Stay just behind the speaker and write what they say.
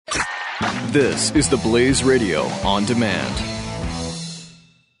This is the Blaze Radio on demand.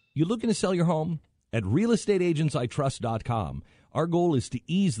 You looking to sell your home? At realestateagentsitrust.com, our goal is to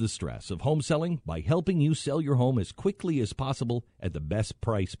ease the stress of home selling by helping you sell your home as quickly as possible at the best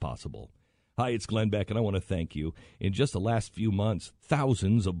price possible. Hi, it's Glenn Beck, and I want to thank you. In just the last few months,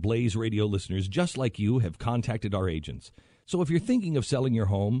 thousands of Blaze Radio listeners just like you have contacted our agents. So if you're thinking of selling your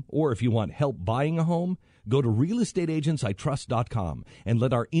home, or if you want help buying a home, go to realestateagentsitrust.com and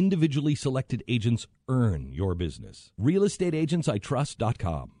let our individually selected agents earn your business.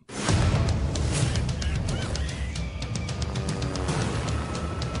 realestateagentsitrust.com.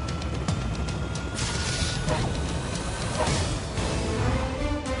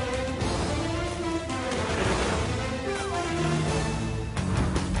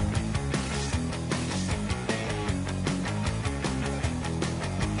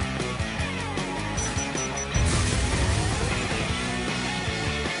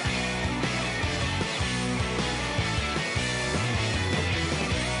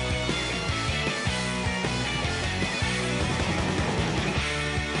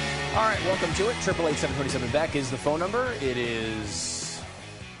 All right, welcome to it. 888-727-BECK is the phone number. It is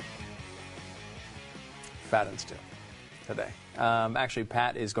Pat and Stu today. Actually,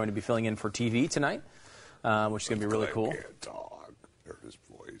 Pat is going to be filling in for TV tonight, which is going to be really cool. Glenn can't talk. Heard his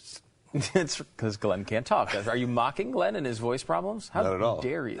voice. It's because Glenn can't talk. Are you mocking Glenn and his voice problems? How Not at all.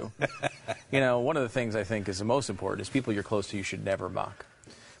 dare you? You know, one of the things I think is the most important is people you're close to you should never mock.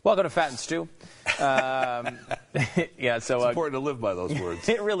 Welcome to Fat and Stu. Yeah, so It's important to live by those words.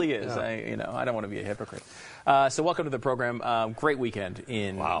 it really is. Yeah. I don't want to be a hypocrite. So welcome to the program. Great weekend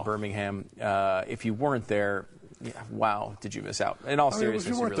in Birmingham. If you weren't there, wow, did you miss out? In all seriousness,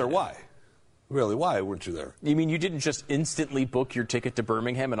 if you weren't really there, did. why? Really, why weren't you there? You mean you didn't just instantly book your ticket to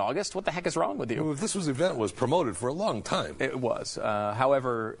Birmingham in August? What the heck is wrong with you? Well, this event was promoted for a long time. It was.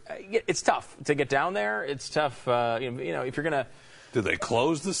 However, it's tough to get down there. It's tough. If you're going to... Did they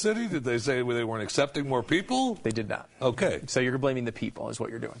close the city? Did they say they weren't accepting more people? They did not. Okay. So you're blaming the people is what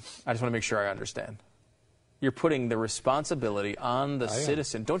you're doing. I just want to make sure I understand. You're putting the responsibility on the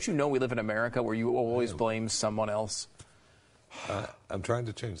citizen. Don't you know we live in America where you always blame someone else? I'm trying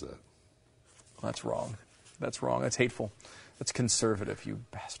to change that. That's wrong. That's wrong. That's hateful. That's conservative, you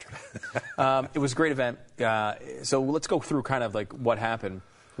bastard. It was a great event. So let's go through kind of like what happened.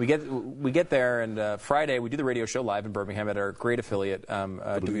 We get there, and Friday we do the radio show live in Birmingham at our great affiliate,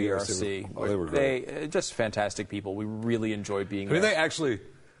 WERC. Oh, they were great. Just fantastic people. We really enjoyed being there. They actually,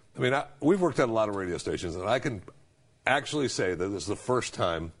 we've worked at a lot of radio stations, and I can actually say that this is the first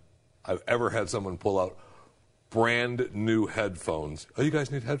time I've ever had someone pull out brand new headphones. Oh, you guys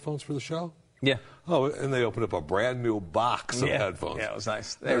need headphones for the show? Yeah. Oh, and they opened up a brand new box of headphones. Yeah, it was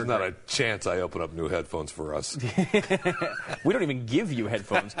nice. There's not a chance I open up new headphones for us. We don't even give you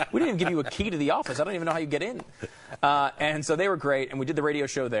headphones. We didn't even give you a key to the office. I don't even know how you get in. And so they were great, and we did the radio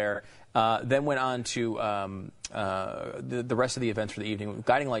show there. Then went on to the rest of the events for the evening.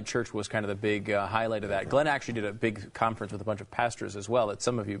 Guiding Light Church was kind of the big highlight of that. Glenn actually did a big conference with a bunch of pastors as well that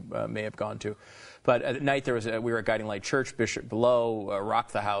some of you may have gone to. But at night we were at Guiding Light Church. Bishop Below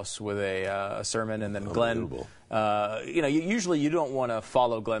rocked the house with a sermon, and then Glenn. Usually you don't want to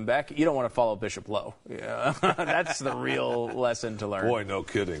follow Glenn Beck. You don't want to follow Bishop Lowe. Yeah. That's the real lesson to learn. Boy, no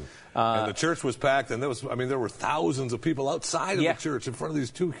kidding. And the church was packed, and there were thousands of people outside of the church in front of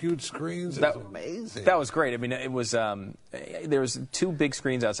these two huge screens. It was amazing. That was great. I mean, it was there was two big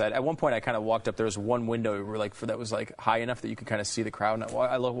screens outside. At one point, I kind of walked up. There was one window that was like high enough that you could kind of see the crowd. And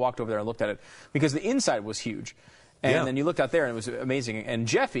I walked over there and looked at it because the inside was huge. And then you looked out there, and it was amazing. And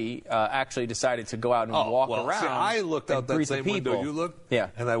Jeffy actually decided to go out and walk around. See, I looked out that same window you looked,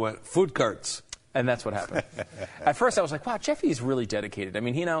 and I went, food carts. And that's what happened. At first, I was like, wow, Jeffy's really dedicated. I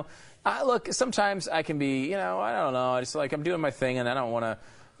mean, look, sometimes I can be, I don't know, I just I'm doing my thing, and I don't want to,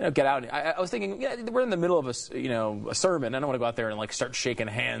 get out. I was thinking, we're in the middle of a sermon. I don't want to go out there and start shaking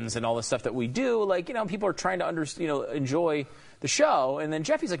hands and all the stuff that we do. People are trying to enjoy the show. And then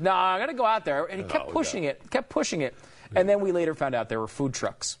Jeffy's like, no, I got to go out there. And he kept pushing it. And then we later found out there were food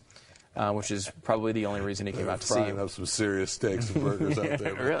trucks, which is probably the only reason he came out to see you. Frying up some serious steaks and burgers out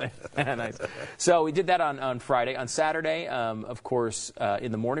there. Really? Nice. So we did that on Friday. On Saturday, of course,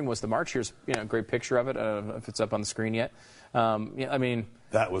 in the morning was the march. Here's a great picture of it. I don't know if it's up on the screen yet.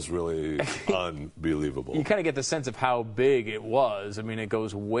 That was really unbelievable. You kind of get the sense of how big it was. I mean, it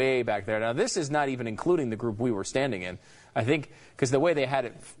goes way back there. Now, this is not even including the group we were standing in. I think because the way they had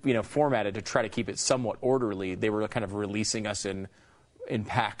it, formatted to try to keep it somewhat orderly, they were kind of releasing us in in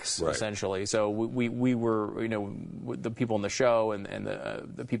packs, Right. essentially. So we were, the people in the show and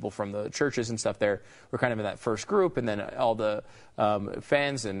the people from the churches and stuff there were kind of in that first group, and then all the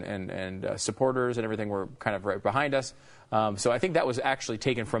fans and supporters and everything were kind of right behind us. So I think that was actually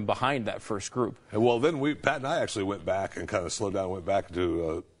taken from behind that first group. And well, then Pat and I actually went back and kind of slowed down, went back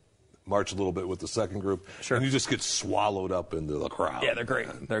to march a little bit with the second group. Sure. And you just get swallowed up into the crowd. Yeah, they're great.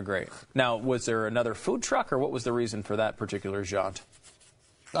 Man. They're great. Now, was there another food truck, or what was the reason for that particular jaunt?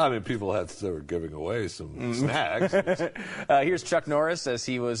 I mean, they were giving away some snacks. Here's Chuck Norris as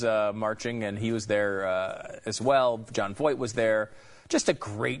he was marching, and he was there as well. John Voight was there. Just a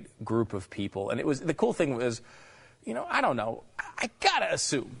great group of people. And it was the cool thing was, I don't know. I gotta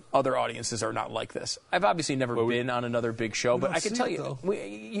assume other audiences are not like this. I've obviously never been on another big show, but I can tell you,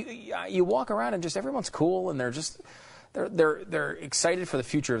 you walk around and just everyone's cool, and they're excited for the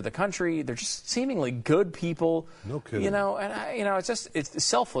future of the country. They're just seemingly good people. No kidding. It's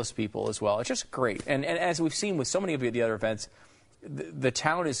selfless people as well. It's just great. And as we've seen with so many of the other events, the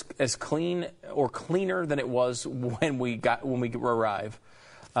town is as clean or cleaner than it was when we arrive.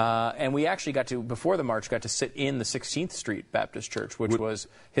 And we actually before the march, got to sit in the 16th Street Baptist Church, which was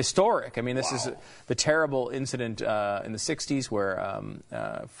historic. I mean, this is the terrible incident in the 60s where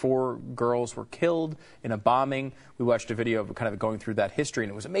 4 girls were killed in a bombing. We watched a video of kind of going through that history,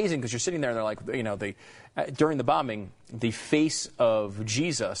 and it was amazing because you're sitting there and they're like, during the bombing, the face of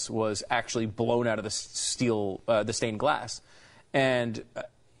Jesus was actually blown out of the stained glass. And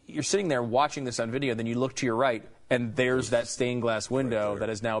you're sitting there watching this on video, then you look to your right, and there's that stained glass window that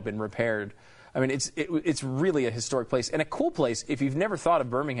has now been repaired. I mean, it's really a historic place and a cool place. If you've never thought of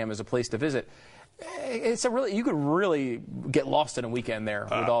Birmingham as a place to visit, you could really get lost in a weekend there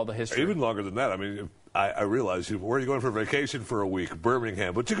with all the history. Even longer than that. I mean, I realize where are you going for vacation for a week?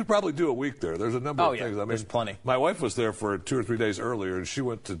 Birmingham, but you could probably do a week there. There's a number of things. I mean, there's plenty. My wife was there for 2 or 3 days earlier, and she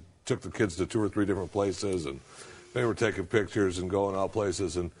took the kids to 2 or 3 different places, and they were taking pictures and going out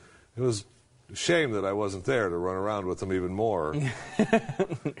places, and it was a shame that I wasn't there to run around with them even more.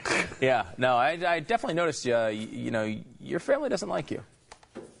 Yeah, no, I definitely noticed. Your family doesn't like you.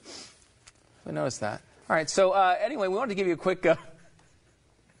 I noticed that. All right, so anyway, we wanted to give you a quick.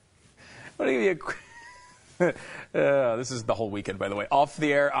 This is the whole weekend, by the way. Off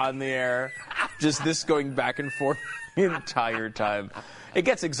the air, on the air, just this going back and forth the entire time. It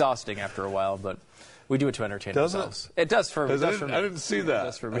gets exhausting after a while, but we do it to entertain ourselves. It does for me. I didn't see that. It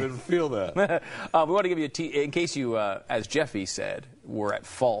does for me. I didn't feel that. We want to give you in case you, as Jeffy said, were at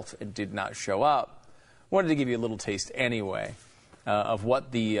fault and did not show up. Wanted to give you a little taste anyway of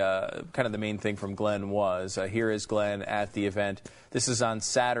what the kind of the main thing from Glenn was. Here is Glenn at the event. This is on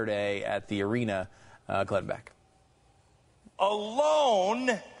Saturday at the arena. Glenn Beck.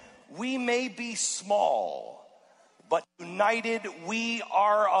 Alone, we may be small, but united, we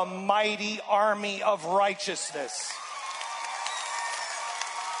are a mighty army of righteousness.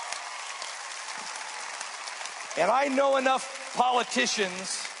 And I know enough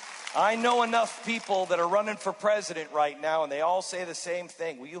politicians, I know enough people that are running for president right now, and they all say the same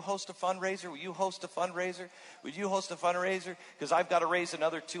thing. Will you host a fundraiser? Will you host a fundraiser? Will you host a fundraiser? Because I've got to raise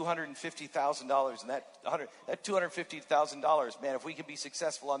another $250,000. And that $250,000, man, if we can be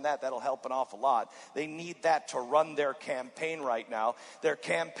successful on that, that'll help an awful lot. They need that to run their campaign right now. Their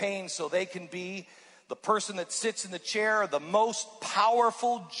campaign so they can be the person that sits in the chair of the most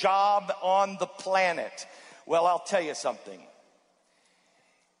powerful job on the planet. Well, I'll tell you something.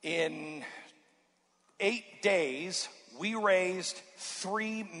 In 8 days, we raised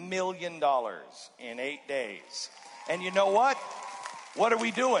 $3 million in 8 days. And you know what? What are we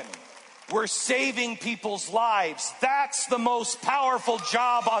doing? We're saving people's lives. That's the most powerful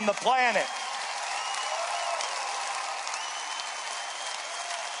job on the planet.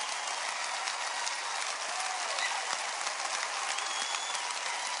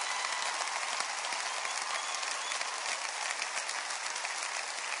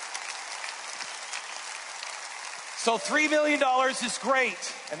 So $3 million is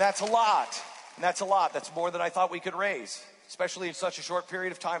great, and that's a lot. And that's a lot. That's more than I thought we could raise, especially in such a short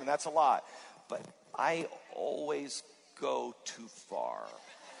period of time, and that's a lot. But I always go too far.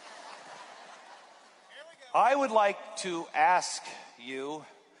 I would like to ask you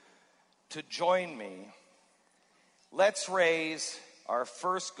to join me. Let's raise our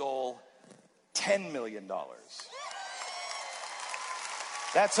first goal, $10 million.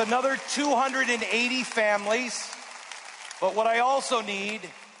 That's another 280 families. But what I also need,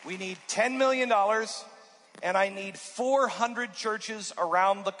 we need $10 million, and I need 400 churches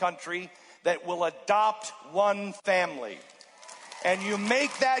around the country that will adopt one family. And you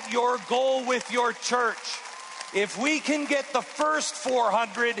make that your goal with your church. If we can get the first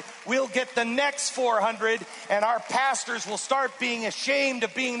 400, we'll get the next 400, and our pastors will start being ashamed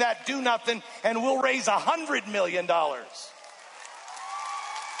of being that do-nothing, and we'll raise $100 million. So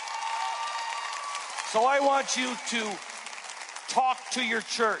I want you to talk to your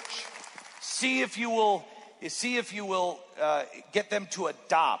church. See if you will get them to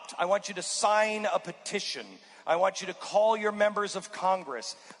adopt. I want you to sign a petition. I want you to call your members of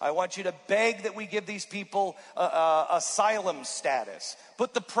Congress. I want you to beg that we give these people asylum status.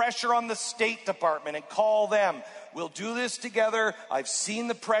 Put the pressure on the State Department and call them. We'll do this together. I've seen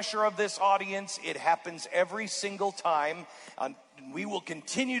the pressure of this audience. It happens every single time. We will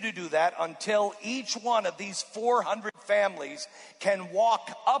continue to do that until each one of these 400 families can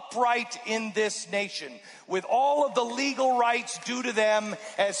walk upright in this nation with all of the legal rights due to them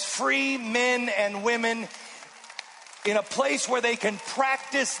as free men and women in a place where they can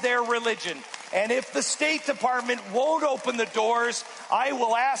practice their religion. And if the State Department won't open the doors, I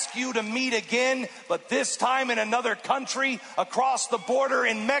will ask you to meet again, but this time in another country across the border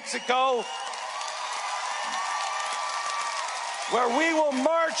in Mexico, where we will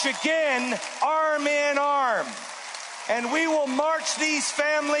march again arm in arm. And we will march these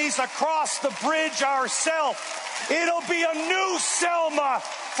families across the bridge ourselves. It'll be a new Selma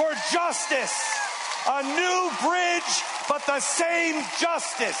for justice. A new bridge, but the same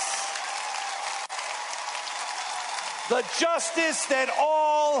justice. The justice that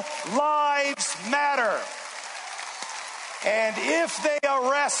all lives matter. And if they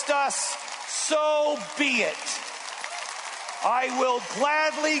arrest us, so be it. I will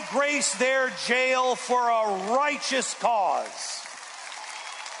gladly grace their jail for a righteous cause.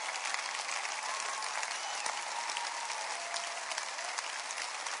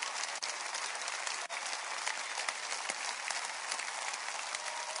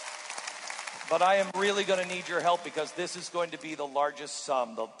 But I am really going to need your help because this is going to be the largest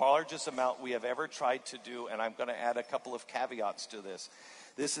sum, the largest amount we have ever tried to do, and I'm going to add a couple of caveats to this.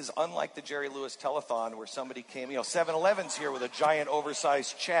 This is unlike the Jerry Lewis Telethon where somebody came, 7-Eleven's here with a giant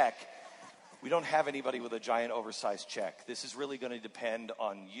oversized check. We don't have anybody with a giant oversized check. This is really going to depend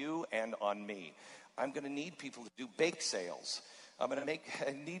on you and on me. I'm going to need people to do bake sales. I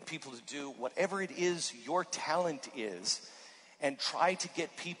need people to do whatever it is your talent is and try to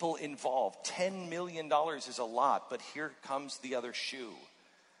get people involved. $10 million is a lot, but here comes the other shoe.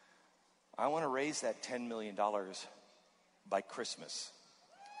 I want to raise that $10 million by Christmas.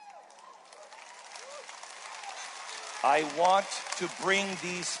 I want to bring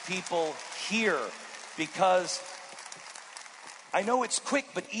these people here because I know it's quick,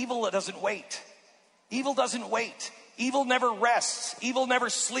 but evil doesn't wait. Evil doesn't wait. Evil never rests. Evil never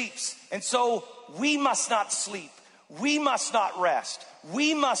sleeps. And so we must not sleep. We must not rest.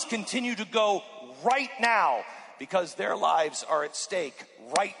 We must continue to go right now because their lives are at stake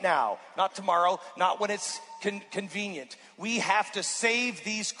right now. Not tomorrow, not when it's convenient. We have to save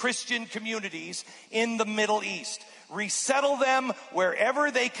these Christian communities in the Middle East. Resettle them wherever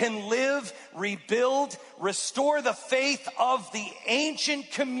they can live, rebuild, restore the faith of the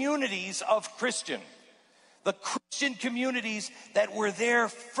ancient communities of Christian. The Christian communities that were there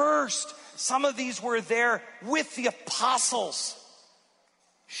first. Some of these were there with the apostles.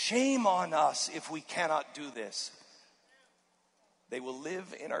 Shame on us if we cannot do this. They will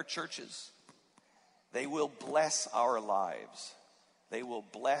live in our churches. They will bless our lives. They will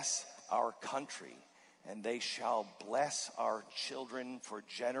bless our country. And they shall bless our children for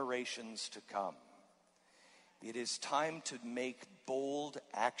generations to come. It is time to make bold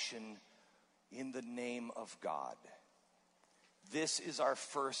action in the name of God. This is our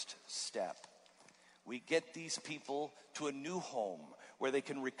first step. We get these people to a new home where they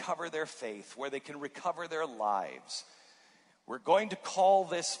can recover their faith, where they can recover their lives. We're going to call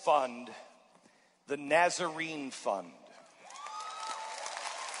this fund the Nazarene Fund.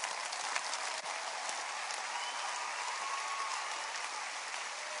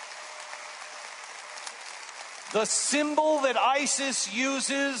 The symbol that ISIS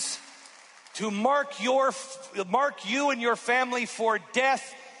uses to mark you and your family for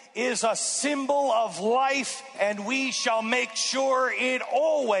death is a symbol of life, and we shall make sure it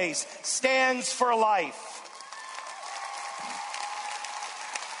always stands for life.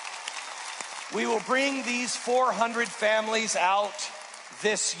 We will bring these 400 families out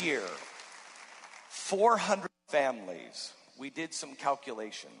this year. 400 families. We did some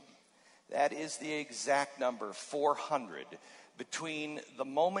calculation. That is the exact number, 400. Between the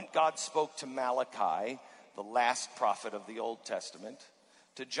moment God spoke to Malachi, the last prophet of the Old Testament,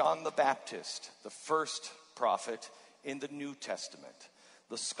 to John the Baptist, the first prophet in the New Testament.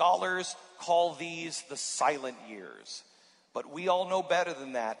 The scholars call these the silent years. But we all know better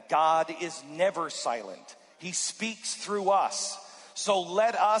than that. God is never silent. He speaks through us. So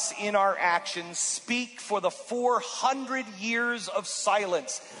let us in our actions speak for the 400 years of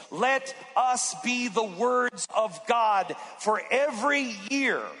silence. Let us be the words of God. For every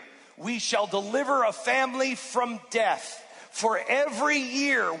year we shall deliver a family from death. For every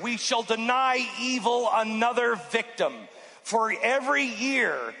year we shall deny evil another victim. For every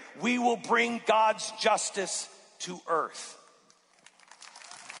year we will bring God's justice to earth.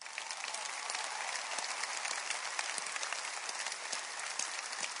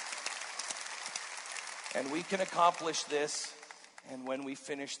 And we can accomplish this, and when we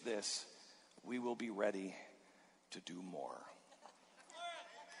finish this, we will be ready to do more.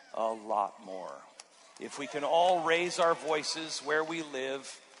 A lot more. If we can all raise our voices where we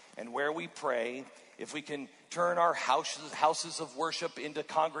live and where we pray, if we can turn our houses of worship into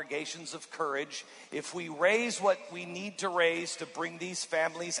congregations of courage, if we raise what we need to raise to bring these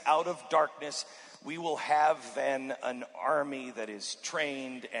families out of darkness, we will have then an army that is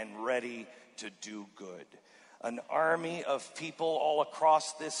trained and ready to do good. An army of people all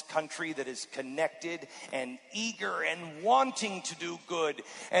across this country that is connected and eager and wanting to do good.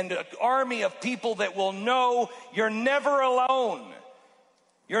 And an army of people that will know you're never alone.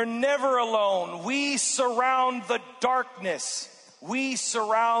 You're never alone. We surround the darkness. We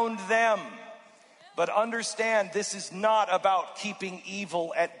surround them. But understand, this is not about keeping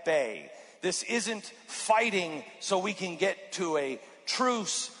evil at bay. This isn't fighting so we can get to a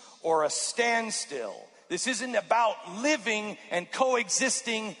truce or a standstill. This isn't about living and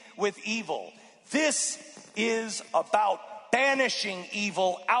coexisting with evil. This is about banishing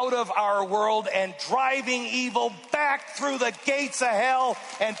evil out of our world and driving evil back through the gates of hell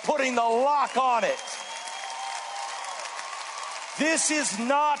and putting the lock on it. This is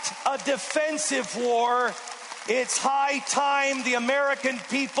not a defensive war. It's high time the American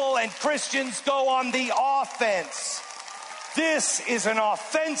people and Christians go on the offense. This is an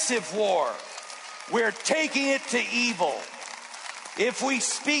offensive war. We're taking it to evil. If we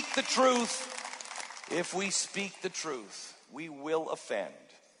speak the truth, we will offend.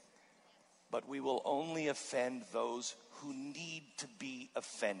 But we will only offend those who need to be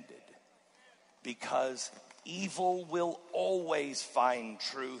offended. Because evil will always find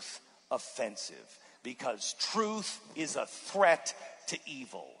truth offensive. Because truth is a threat to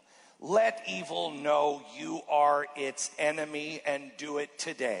evil. Let evil know you are its enemy and do it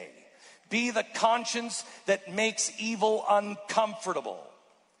today. Be the conscience that makes evil uncomfortable.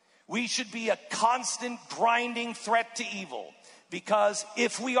 We should be a constant grinding threat to evil, because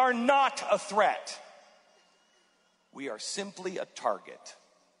if we are not a threat, we are simply a target.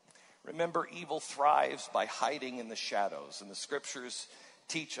 Remember, evil thrives by hiding in the shadows, and the scriptures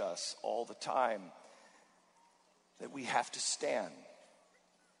teach us all the time that we have to stand.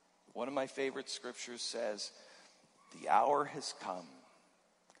 One of my favorite scriptures says, "The hour has come.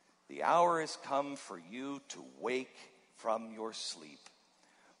 The hour has come for you to wake from your sleep.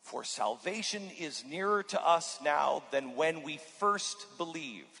 For salvation is nearer to us now than when we first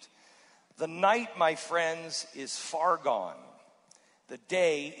believed. The night, my friends, is far gone. The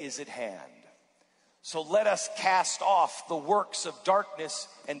day is at hand. So let us cast off the works of darkness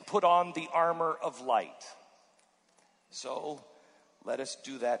and put on the armor of light." So let us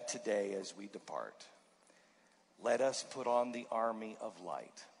do that today as we depart. Let us put on the army of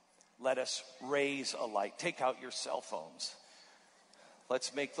light. Let us raise a light. Take out your cell phones.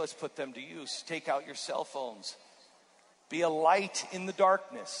 Let's put them to use. Take out your cell phones. Be a light in the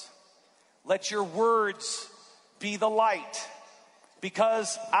darkness. Let your words be the light,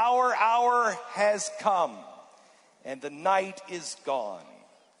 because our hour has come and the night is gone.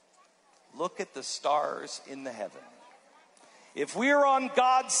 Look at the stars in the heaven. If we're on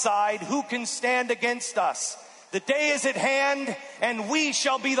God's side, who can stand against us? The day is at hand, and we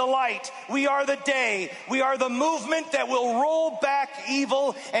shall be the light. We are the day. We are the movement that will roll back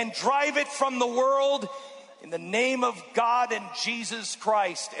evil and drive it from the world in the name of God and Jesus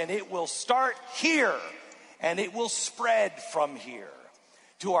Christ. And it will start here, and it will spread from here.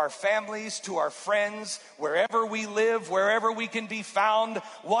 To our families, to our friends, wherever we live, wherever we can be found,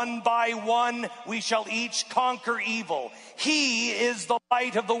 one by one, we shall each conquer evil. He is the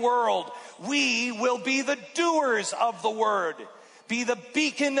light of the world. We will be the doers of the word, be the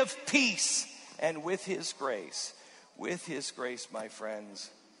beacon of peace. And with his grace, my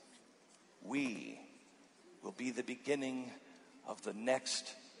friends, we will be the beginning of the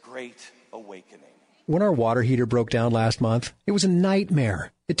next great awakening. When our water heater broke down last month, it was a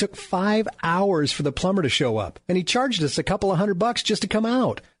nightmare. It took 5 hours for the plumber to show up, and he charged us a couple of $100 just to come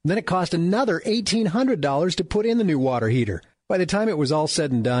out. Then it cost another $1,800 to put in the new water heater. By the time it was all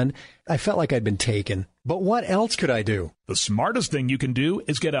said and done, I felt like I'd been taken. But what else could I do? The smartest thing you can do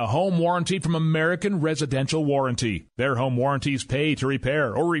is get a home warranty from American Residential Warranty. Their home warranties pay to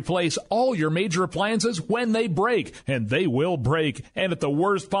repair or replace all your major appliances when they break, and they will break, and at the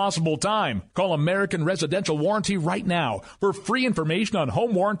worst possible time. Call American Residential Warranty right now for free information on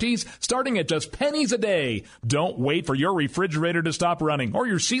home warranties starting at just pennies a day. Don't wait for your refrigerator to stop running or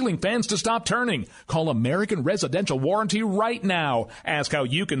your ceiling fans to stop turning. Call American Residential Warranty right now. Ask how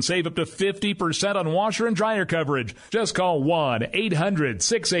you can save up to 50% on washer and dryer coverage. Just call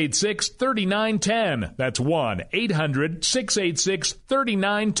 1-800-686-3910. That's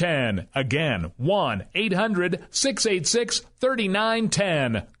 1-800-686-3910. Again,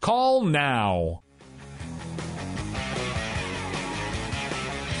 1-800-686-3910. Call now.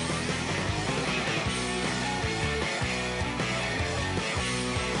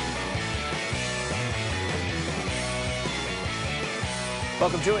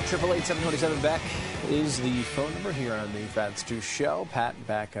 Welcome to it. 888-727-BECK is the phone number here on the Fat Stu Show. Pat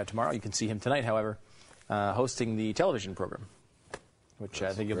back tomorrow. You can see him tonight, however, hosting the television program, which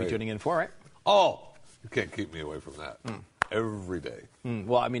I think you'll be tuning in for, right? Oh, you can't keep me away from that. Every day.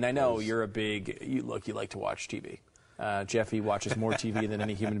 Well, I mean, I know you're a big, you like to watch TV. Jeffy watches more TV than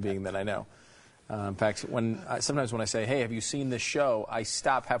any human being that I know. In fact, sometimes when I say, hey, have you seen this show, I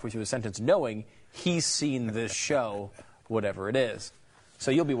stop halfway through the sentence knowing he's seen this show, whatever it is. So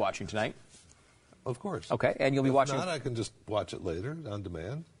you'll be watching tonight. Of course. Okay, and you'll be watching. If not, I can just watch it later on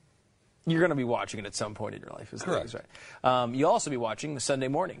demand. You're going to be watching it at some point in your life. Correct. Right. You'll also be watching the Sunday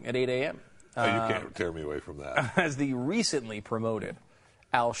morning at 8 a.m. You can't tear me away from that. As the recently promoted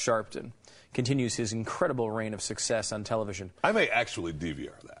Al Sharpton continues his incredible reign of success on television. I may actually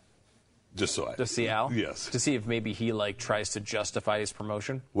DVR that, just so I. To see Al? Yes. To see if maybe he tries to justify his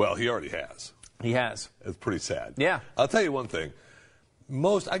promotion. Well, he already has. He has. It's pretty sad. Yeah. I'll tell you one thing.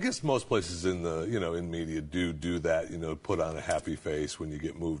 I guess most places in the in media do that, put on a happy face when you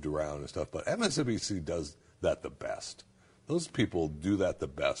get moved around and stuff. But MSNBC does that the best. Those people do that the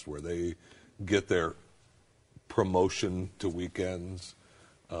best, where they get their promotion to weekends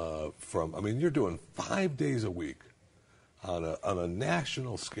you're doing 5 days a week on a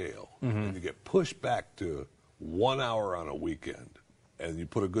national scale, and you get pushed back to 1 hour on a weekend, and you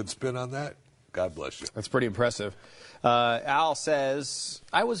put a good spin on that. God bless you. That's pretty impressive. Al says,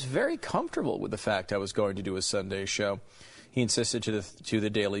 I was very comfortable with the fact I was going to do a Sunday show. He insisted to the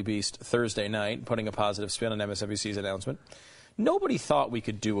Daily Beast Thursday night, putting a positive spin on MSNBC's announcement. Nobody thought we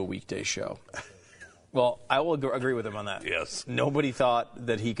could do a weekday show. Well, I will agree with him on that. Yes. Nobody thought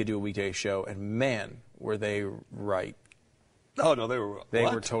that he could do a weekday show, and man, were they right. Oh, no, they were. They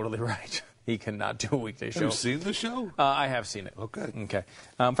were totally right. He cannot do a weekday show. Have you seen the show? I have seen it. Okay.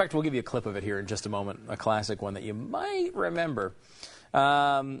 In fact, we'll give you a clip of it here in just a moment, a classic one that you might remember.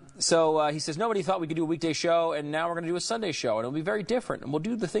 So he says, nobody thought we could do a weekday show, and now we're going to do a Sunday show, and it'll be very different. And we'll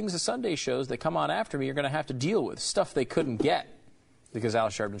do the things the Sunday shows that come on after me are going to have to deal with, stuff they couldn't get, because Al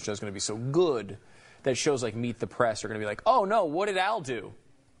Sharpton's show is going to be so good that shows like Meet the Press are going to be like, oh, no, what did Al do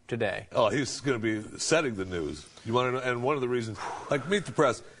today? Oh, he's going to be setting the news. You want to know? And one of the reasons, like Meet the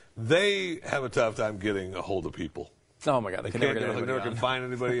Press, they have a tough time getting a hold of people. Oh, my God. They never can find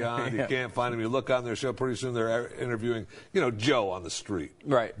anybody on. Yeah. You can't find them. You look on their show, pretty soon they're interviewing, Joe on the street.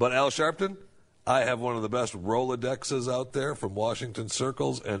 Right. But Al Sharpton, I have one of the best Rolodexes out there from Washington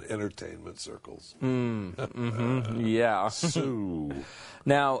circles and entertainment circles. Yeah. So.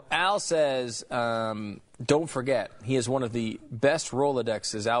 Now, Al says, don't forget, he is one of the best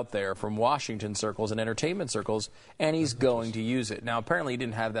Rolodexes out there from Washington circles and entertainment circles, and he's going to use it. Now, apparently he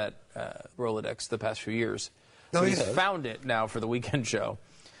didn't have that Rolodex the past few years. So he's found it now for the weekend show.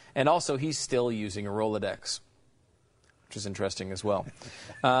 And also, he's still using a Rolodex, which is interesting as well.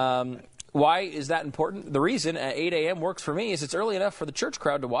 Why is that important? The reason 8 a.m. works for me is it's early enough for the church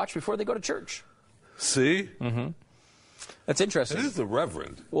crowd to watch before they go to church. See? Mm-hmm. That's interesting. It is the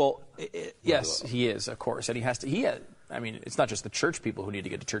Reverend. Well, yes, he is, of course. And it's not just the church people who need to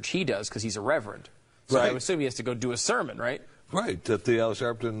get to church. He does because he's a reverend. So right. I assume he has to go do a sermn, right? Right, at the Al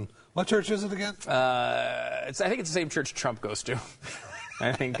Sharpton. What church is it again? I think it's the same church Trump goes to.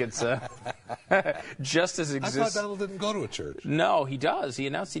 I think it's just as exists. I thought Donald didn't go to a church. No, he does. He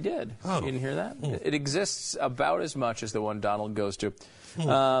announced he did. Oh. You didn't hear that? It exists about as much as the one Donald goes to.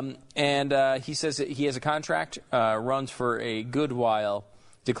 He says that he has a contract, runs for a good while,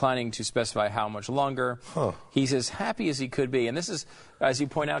 declining to specify how much longer. He's as happy as he could be. And this is, as you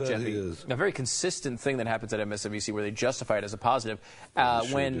point out, Jeffy, a very consistent thing that happens at MSNBC where they justify it as a positive.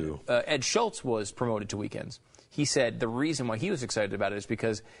 When Ed Schultz was promoted to weekends, he said the reason why he was excited about it is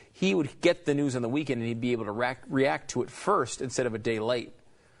because he would get the news on the weekend and he'd be able to react to it first instead of a day late.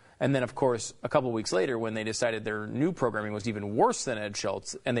 And then, of course, a couple of weeks later, when they decided their new programming was even worse than Ed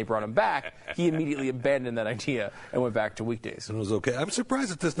Schultz and they brought him back, he immediately abandoned that idea and went back to weekdays. And it was okay. I'm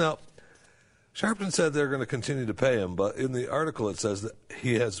surprised at this. Now, Sharpton said they're going to continue to pay him, but in the article it says that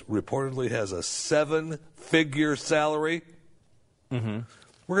he reportedly has a 7-figure salary. Mm-hmm.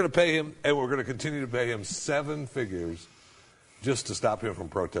 We're going to pay him, and we're going to continue to pay him 7 figures just to stop him from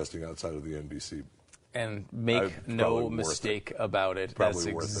protesting outside of the NBC. And make no mistake about it. That's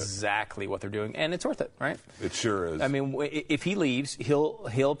exactly what they're doing. And it's worth it, right? It sure is. I mean, if he leaves,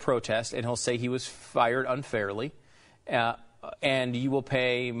 he'll protest, and he'll say he was fired unfairly, and you will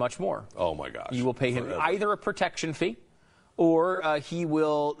pay much more. Oh, my gosh. You will pay him either a protection fee, or he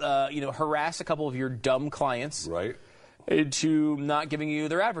will harass a couple of your dumb clients into not giving you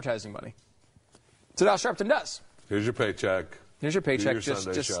their advertising money. So Al Sharpton does. Here's your paycheck. Here's your paycheck.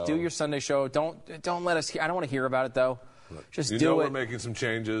 Just do your Sunday show. Don't let us hear. I don't want to hear about it, though. Just do it. You know we're making some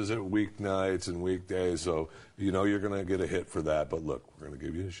changes at weeknights and weekdays, so you know you're going to get a hit for that. But look, we're going to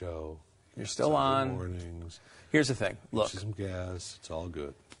give you a show. You're still on. Mornings. Here's the thing. Look. Some gas. It's all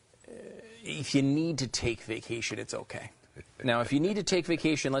good. If you need to take vacation, it's okay. Now, if you need to take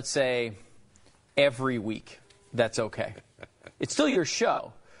vacation, let's say every week, that's okay. It's still your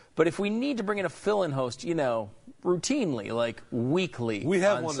show. But if we need to bring in a fill-in host, routinely, like weekly, we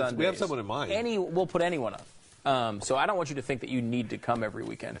have on one. Sundays, we have someone in mind. We'll put anyone up. So I don't want you to think that you need to come every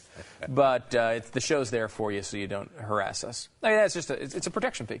weekend, but the show's there for you, so you don't harass us. I mean, that's just it's a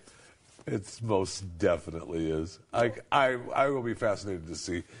protection fee. It most definitely is. I will be fascinated to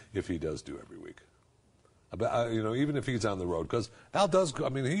see if he does do every week. Even if he's on the road, because Al does. I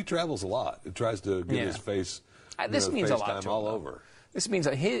mean, he travels a lot. He tries to get his face. This means a lot to him, all over. This means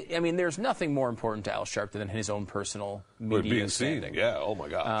that there's nothing more important to Al Sharpton than his own personal media standing. Yeah, oh my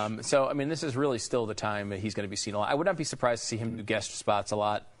gosh. So, this is really still the time that he's going to be seen a lot. I would not be surprised to see him do guest spots a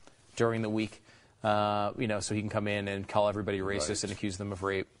lot during the week, so he can come in and call everybody racist and accuse them of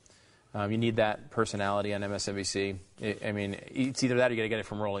rape. You need that personality on MSNBC. It's either that or you got to get it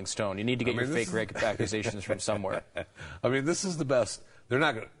from Rolling Stone. You need to get your fake rape accusations from somewhere. This is the best. They're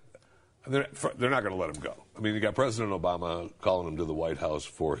not going to let him go. You got President Obama calling him to the White House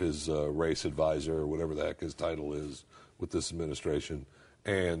for his race advisor or whatever the heck his title is with this administration.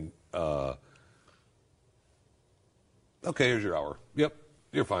 And, okay, here's your hour. Yep,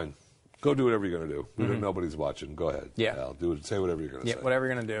 you're fine. Go do whatever you're going to do. Mm-hmm. Nobody's watching. Go ahead. Yeah. Al, do it. Say whatever you're going to say. Yeah, whatever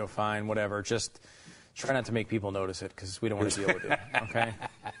you're going to do. Fine, whatever. Just try not to make people notice it because we don't want to deal with it. Okay?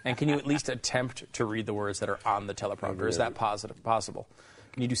 And can you at least attempt to read the words that are on the teleprompter? Is that possible?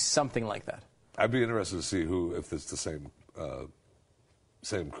 Can you do something like that? I'd be interested to see if it's the same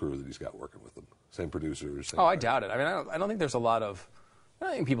crew that he's got working with him, same producers. I doubt it. I don't think there's a lot of. I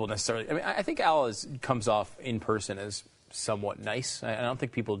don't think people necessarily. I think Al comes off in person as somewhat nice. I don't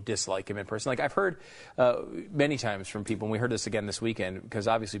think people dislike him in person. Like I've heard many times from people, and we heard this again this weekend, because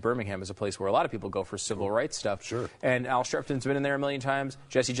obviously Birmingham is a place where a lot of people go for civil rights stuff. Sure. And Al Sharpton's been in there a million times.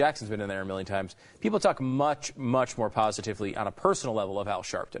 Jesse Jackson's been in there a million times. People talk much, much more positively on a personal level of Al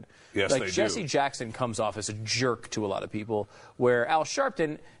Sharpton. Yes, they do. Jesse Jackson comes off as a jerk to a lot of people, where Al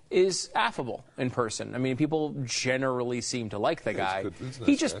Sharpton is affable in person. People generally seem to like the guy.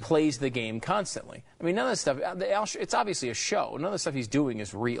 He just plays the game constantly. None of the stuff, it's obviously a show. None of the stuff he's doing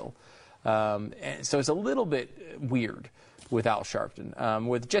is real. And so it's a little bit weird with Al Sharpton.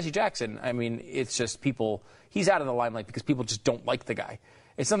 With Jesse Jackson, it's just he's out of the limelight because people just don't like the guy.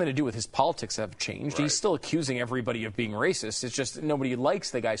 It's nothing to do with his politics have changed. Right. He's still accusing everybody of being racist. It's just nobody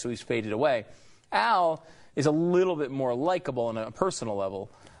likes the guy, so he's faded away. Al is a little bit more likable on a personal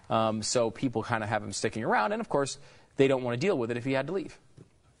level. So people kind of have him sticking around, and of course, they don't want to deal with it if he had to leave.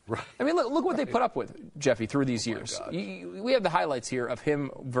 Right. Look what they put up with, Jeffy, through these years. We have the highlights here of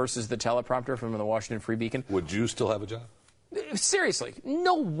him versus the teleprompter from the Washington Free Beacon. Would you still have a job? Seriously,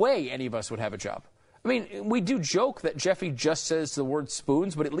 no way any of us would have a job. We do joke that Jeffy just says the word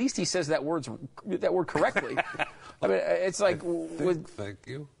spoons, but at least he says that word correctly. It's like... Thank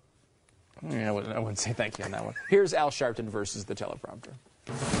you. I wouldn't say thank you on that one. Here's Al Sharpton versus the teleprompter.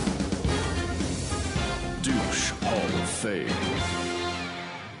 Douche Hall of Fame.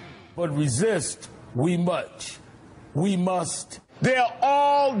 But resist we much. We must. They're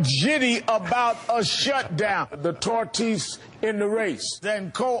all jitty about a shutdown. The tortoise in the race,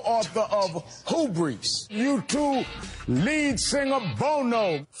 and co-author of Hubris. U2 lead singer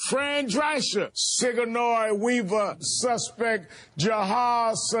Bono, Fran Drescher, Sigourney Weaver, suspect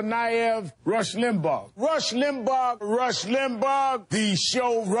Jahar Tsarnaev, Rush Limbaugh. Rush Limbaugh, the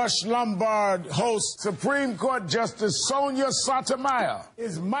show Rush Lombard hosts Supreme Court Justice Sonia Sotomayor.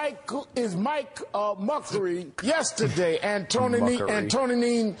 Is Mike Muckery yesterday,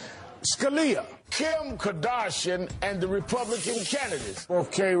 Antonin Scalia, Kim Kardashian, and the Republican candidates,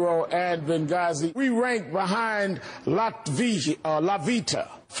 both Cairo and Benghazi. We rank behind Lavita.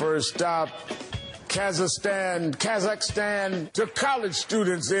 First stop, Kazakhstan to college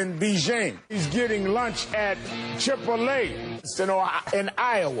students in Beijing. He's getting lunch at Chipotle in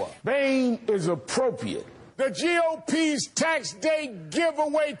Iowa. Bain is appropriate. The GOP's tax day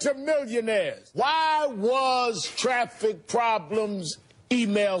giveaway to millionaires. Why was traffic problems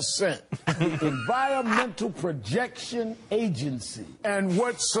email sent? The Environmental Projection Agency and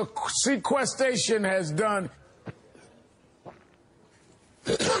what sequestration has done.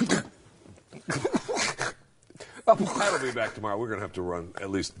 That'll be back tomorrow. We're going to have to run at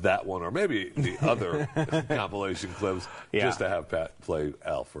least that one, or maybe the other compilation clips, just to have Pat play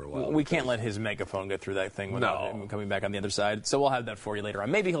Al for a while. We can't let his megaphone get through that thing without him coming back on the other side. So we'll have that for you later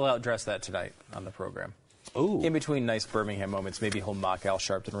on. Maybe he'll address that tonight on the program. Ooh. In between nice Birmingham moments, maybe he'll mock Al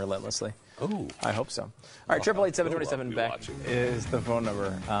Sharpton relentlessly. Ooh. I hope so. All right, 888-727 back is the phone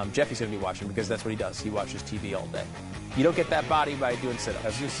number. Jeffy's going to be watching because that's what he does. He watches TV all day. You don't get that body by doing sit-ups.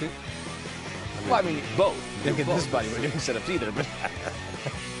 As you see? Well, I mean, both. You don't get this body by doing sit-ups either, but...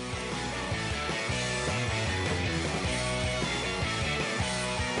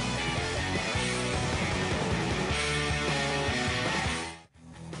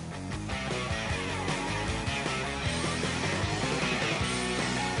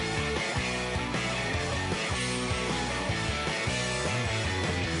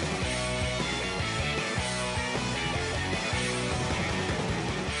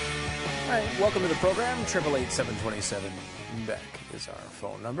 Welcome to the program. 888-727 back is our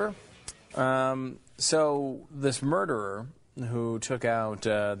phone number. So this murderer who took out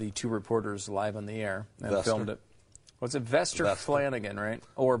the two reporters live on the air and filmed it. Was it Vester Flanagan, right?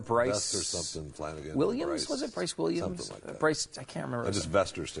 Or Bryce? Vester something Flanagan. Williams? Bryce, was it Bryce Williams? Something like that. Bryce, I can't remember. Just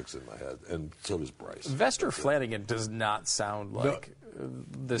Vester sticks in my head, and so does Bryce. Vester Flanagan does not sound like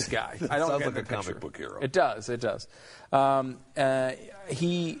this guy. I don't sounds get like the a picture. comic book hero. It does. It does.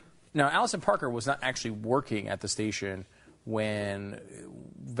 Now, Allison Parker was not actually working at the station when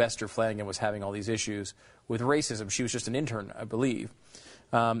Vester Flanagan was having all these issues with racism. She was just an intern, I believe.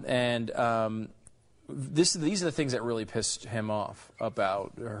 These are the things that really pissed him off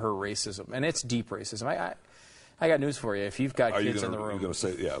about her racism. And it's deep racism. I got news for you. If you've got kids in the room. You're going to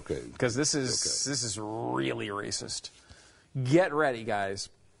say, yeah, okay. Because this is really racist. Get ready, guys.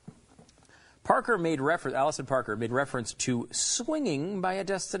 Allison Parker made reference to swinging by a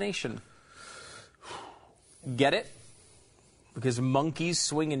destination. Get it? Because monkeys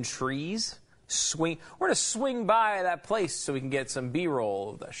swing in trees. We're going to swing by that place so we can get some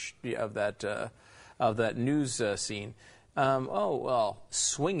B-roll of that news scene.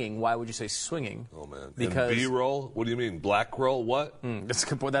 Swinging. Why would you say swinging? Oh man. Because and B-roll? What do you mean? Black roll? What?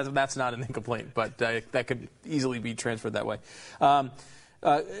 That's not in the complaint, but that could easily be transferred that way.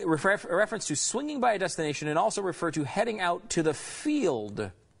 Reference to swinging by a destination, and also refer to heading out to the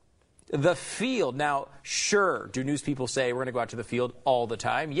field. The field. Now, sure, do news people say we're going to go out to the field all the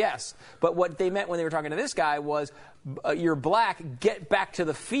time? Yes. But what they meant when they were talking to this guy was, you're black, get back to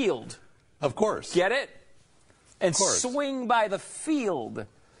the field. Of course. Get it? And swing by the field.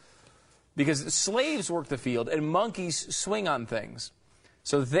 Because slaves work the field, and monkeys swing on things.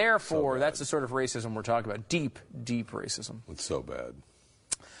 So therefore, that's the sort of racism we're talking about. Deep, deep racism. It's so bad.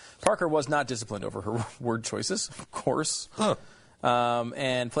 Parker was not disciplined over her word choices, of course.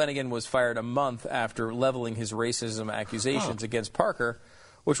 And Flanagan was fired a month after leveling his racism accusations against Parker,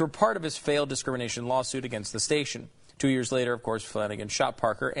 which were part of his failed discrimination lawsuit against the station. 2 years later, of course, Flanagan shot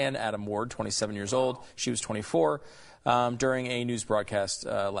Parker and Adam Ward, 27 years old. She was 24, during a news broadcast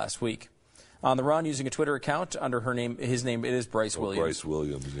last week. On the run, using a Twitter account under his name, it is Bryce Williams. Bryce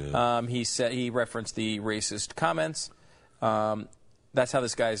Williams, yeah. He referenced the racist comments. That's how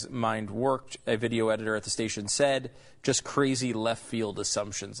this guy's mind worked. A video editor at the station said, just crazy left field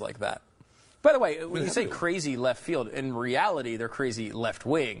assumptions like that. By the way, when you say crazy left field, in reality, they're crazy left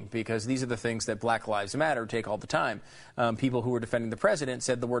wing, because these are the things that Black Lives Matter take all the time. People who were defending the president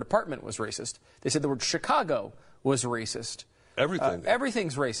said the word apartment was racist. They said the word Chicago was racist. Everything.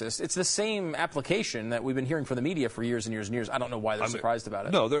 Everything's racist. It's the same application that we've been hearing from the media for years and years and years. I don't know why they're surprised about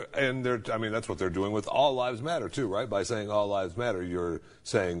it. No, that's what they're doing with All Lives Matter, too, right? By saying All Lives Matter, you're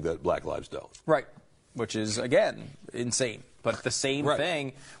saying that black lives don't. Right, which is, again, insane. But the same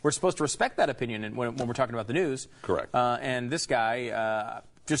thing, we're supposed to respect that opinion when we're talking about the news. Correct. And this guy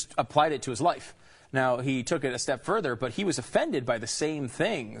just applied it to his life. Now, he took it a step further, but he was offended by the same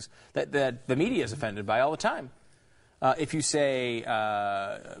things that the media is offended by all the time. If you say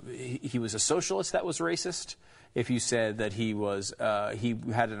he was a socialist, that was racist. If you said that he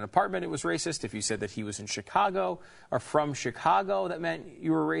had an apartment, it was racist. If you said that he was in Chicago or from Chicago, that meant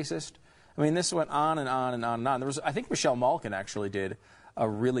you were racist. I mean, this went on and on and on and on. I think Michelle Malkin actually did a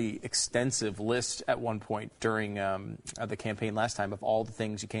really extensive list at one point during the campaign last time of all the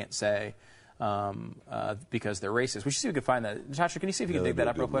things you can't say because they're racist. We should see if we can find that. Natasha, can you see if you can dig that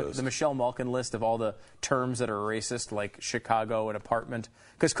up real quick? The Michelle Malkin list of all the terms that are racist, like Chicago and apartment.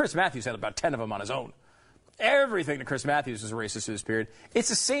 Because Chris Matthews had about 10 of them on his own. Everything to Chris Matthews was racist in this period. It's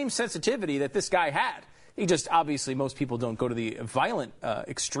the same sensitivity that this guy had. He just, obviously, most people don't go to the violent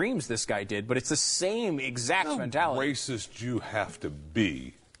extremes this guy did, but it's the same exact mentality. How racist you have to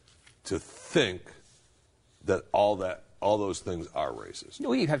be to think that all those things are racist?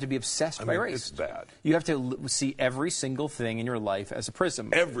 No, you have to be obsessed by race. It's bad. You have to see every single thing in your life as a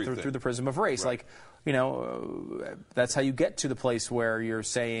prism. Everything. Through the prism of race. Right. Like, that's how you get to the place where you're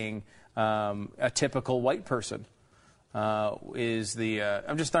saying a typical white person. Is the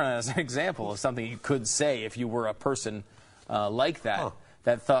I'm just throwing it as an example of something you could say if you were a person like that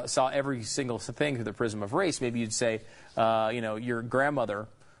that saw every single thing through the prism of race. Maybe you'd say, your grandmother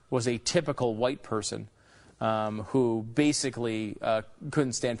was a typical white person who basically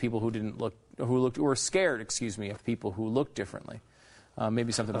couldn't stand people who were scared, of people who looked differently.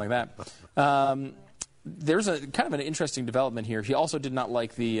 Maybe something like that. There's a kind of an interesting development here. He also did not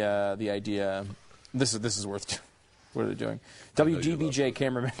like the idea. This is worth. What are they doing? WGBJ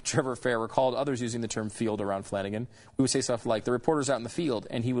cameraman Trevor Fair recalled others using the term field around Flanagan. We would say stuff like, the reporter's out in the field,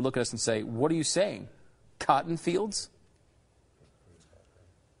 and he would look at us and say, what are you saying? Cotton fields?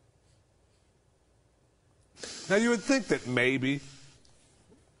 Now, you would think that maybe.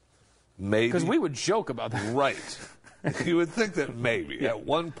 Because we would joke about that. Right. You would think that maybe. At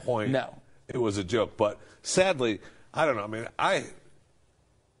one point, it was a joke. But sadly, I don't know. I mean,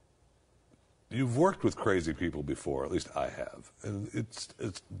 you've worked with crazy people before, at least I have. And it's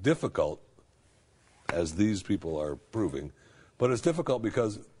difficult, as these people are proving, but it's difficult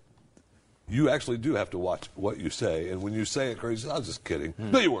because you actually do have to watch what you say. And when you say it crazy, I was just kidding.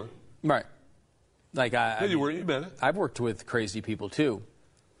 No, you weren't. Right. Like you weren't. You meant it. I've worked with crazy people, too.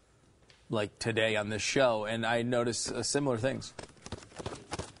 Like today on this show, and I noticed similar things.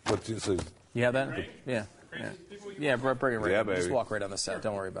 What do you say? You have that? Yeah. Yeah, bring it right. Yeah, baby. Just walk right on the set.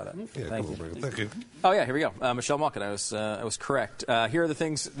 Don't worry about it. Yeah, Thank you. Thank you. Oh yeah, here we go. Michelle Malkin. I was correct. Here are the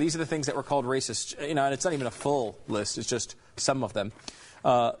things. These are the things that were called racist. And it's not even a full list. It's just some of them.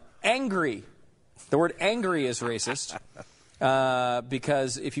 Angry. The word angry is racist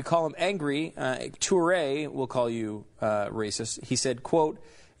because if you call him angry, Touré will call you racist. He said, "quote."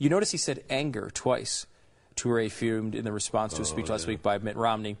 You notice he said anger twice. Touré fumed in the response to a speech last week by Mitt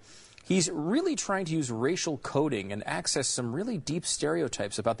Romney. He's really trying to use racial coding and access some really deep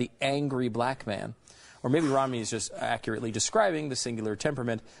stereotypes about the angry black man. Or maybe Romney is just accurately describing the singular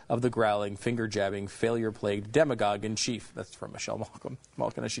temperament of the growling, finger-jabbing, failure-plagued demagogue-in-chief. That's from Michelle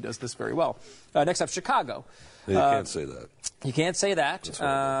Malkin, and she does this very well. Next up, Chicago. You can't say that. You can't say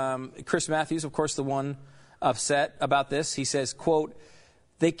that. Chris Matthews, of course, the one upset about this. He says, quote,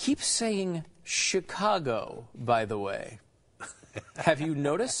 they keep saying Chicago, by the way. Have you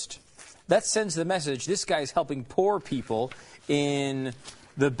noticed? That sends the message this guy's helping poor people in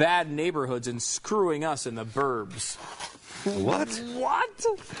the bad neighborhoods and screwing us in the burbs. What? What?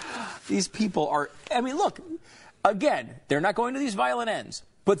 These people are... I mean, look, again, they're not going to these violent ends.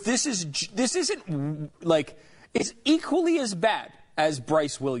 But this isn't, like... It's equally as bad as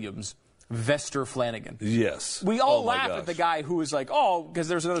Bryce Williams... Vester Flanagan. Yes. We all laugh at the guy who was like, because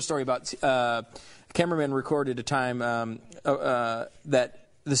there's another story about cameraman recorded a time that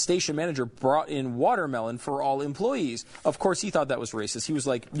the station manager brought in watermelon for all employees. Of course, he thought that was racist. He was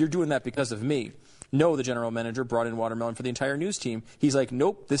like, you're doing that because of me. No, the general manager brought in watermelon for the entire news team. He's like,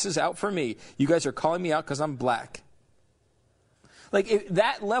 nope, this is out for me. You guys are calling me out because I'm black. Like,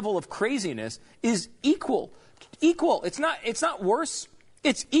 that level of craziness is equal. It's not worse.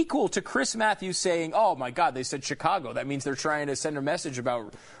 It's equal to Chris Matthews saying, oh, my God, they said Chicago. That means they're trying to send a message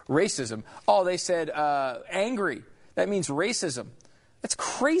about racism. Oh, they said angry. That means racism. That's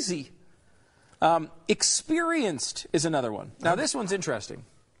crazy. Experienced is another one. Now, this one's interesting.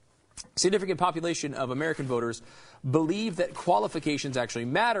 Significant population of American voters believe that qualifications actually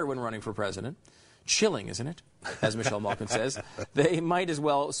matter when running for president. Chilling, isn't it? As Michelle Malkin says. They might as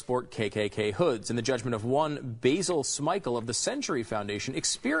well sport KKK hoods. In the judgment of one Basil Smikle of the Century Foundation,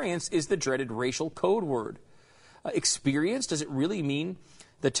 experience is the dreaded racial code word. Experience, does it really mean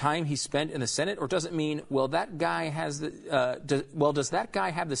the time he spent in the Senate, or does it mean, well, that guy has does that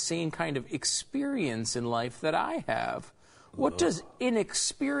guy have the same kind of experience in life that I have? What does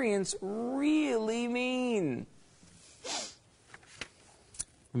inexperience really mean?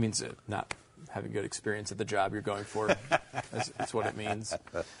 It means not having good experience at the job you're going for. That's what it means.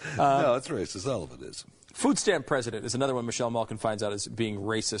 No, it's racist. All of it is. Food stamp president is another one Michelle Malkin finds out is being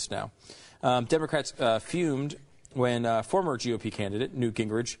racist now. Democrats fumed when former GOP candidate Newt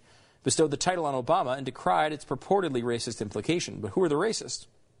Gingrich bestowed the title on Obama and decried its purportedly racist implication. But who are the racists?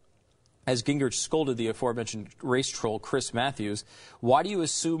 As Gingrich scolded the aforementioned race troll Chris Matthews, why do you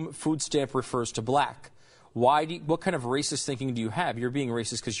assume food stamp refers to black? What kind of racist thinking do you have? You're being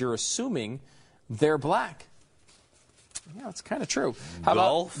racist because you're assuming they're black. Yeah, that's kind of true. How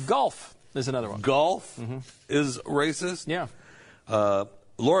about golf? There's another one. Golf is racist? Yeah.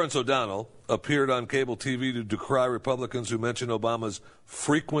 Lawrence O'Donnell appeared on cable TV to decry Republicans who mentioned Obama's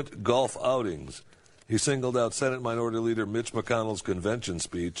frequent golf outings. He singled out Senate Minority Leader Mitch McConnell's convention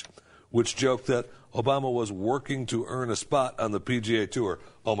speech, which joked that Obama was working to earn a spot on the PGA Tour.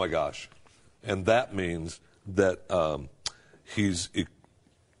 Oh, my gosh. And that means that Obama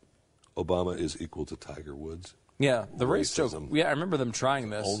is equal to Tiger Woods. Yeah, the race Racism. joke. Yeah, I remember them trying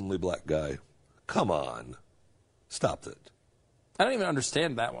this. Only black guy. Come on. Stop it. I don't even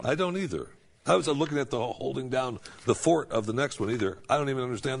understand that one. I don't either. I was looking at the holding down the fort of the next one either. I don't even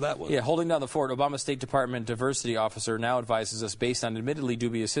understand that one. Yeah, holding down the fort. Obama State Department diversity officer now advises us, based on admittedly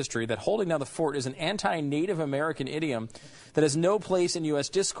dubious history, that holding down the fort is an anti-Native American idiom that has no place in U.S.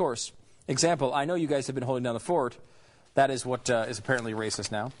 discourse. Example, I know you guys have been holding down the fort. That is what is apparently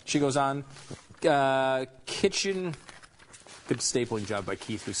racist now. She goes on, kitchen... Good stapling job by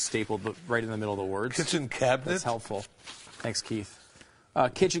Keith, who stapled right in the middle of the words. Kitchen cabinet? That's helpful. Thanks, Keith.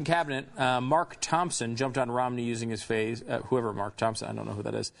 Kitchen cabinet. Mark Thompson jumped on Romney using his phrase, whoever Mark Thompson, I don't know who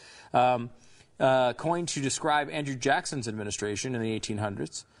that is, coined to describe Andrew Jackson's administration in the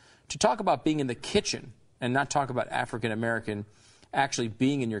 1800s. To talk about being in the kitchen and not talk about African American actually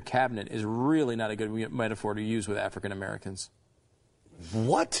being in your cabinet is really not a good metaphor to use with African Americans.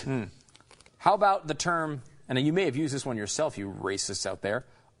 What? How about the term, and you may have used this one yourself, you racists out there,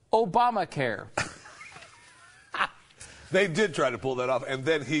 Obamacare. They did try to pull that off, and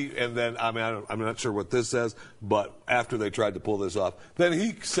then I'm not sure what this says, but after they tried to pull this off, then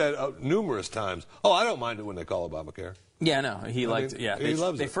he said numerous times, "Oh, I don't mind it when they call Obamacare." Yeah, no, he liked it. Yeah, he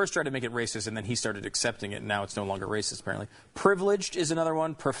loves they it. first tried to make it racist, and then he started accepting it, and now it's no longer racist, apparently. Privileged is another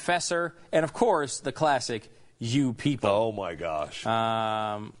one. Professor, and of course the classic, you people. Oh my gosh.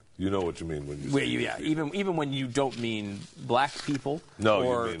 You know what you mean when you say yeah, even when you don't mean black people. No,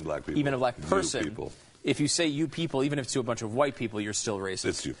 or you mean black people. Even a black person. You people. If you say you people, even if it's to a bunch of white people, you're still racist.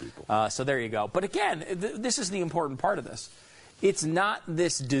 It's you people. So there you go. But again, this is the important part of this. It's not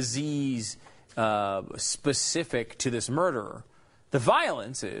this disease specific to this murderer. The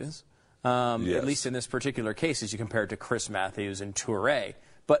violence is, Yes. at least in this particular case, as you compare it to Chris Matthews and Touré.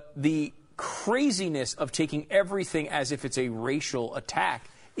 But the craziness of taking everything as if it's a racial attack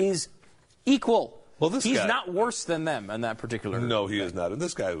is equal. Well, He's guy, not worse than them in that particular. No, he is not. And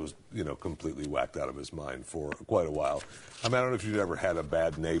this guy was, completely whacked out of his mind for quite a while. I mean, I don't know if you've ever had a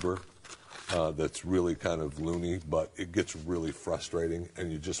bad neighbor that's really kind of loony, but it gets really frustrating,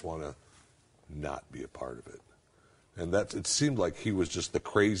 and you just want to not be a part of it. And it seemed like he was just the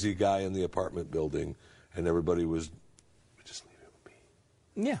crazy guy in the apartment building, and everybody was, just leave him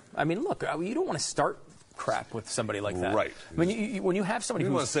be. Yeah, I mean, look, you don't want to start crap with somebody like that. Right. I mean, when you have somebody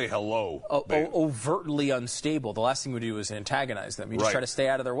You who's want to say hello. overtly unstable, the last thing we do is antagonize them. You just Right. try to stay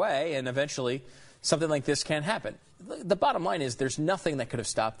out of their way, and eventually something like this can happen. The bottom line is there's nothing that could have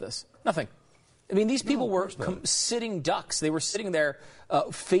stopped this. Nothing. I mean, these people were sitting ducks. They were sitting there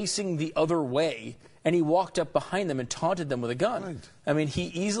facing the other way, and he walked up behind them and taunted them with a gun. Right. I mean,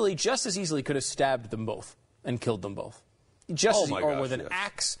 he just as easily could have stabbed them both and killed them both. With an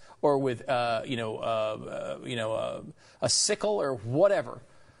axe, or with a sickle or whatever.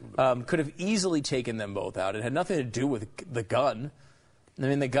 Could have easily taken them both out. It had nothing to do with the gun. I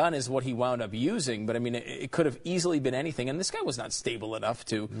mean, the gun is what he wound up using, but I mean, it could have easily been anything. And this guy was not stable enough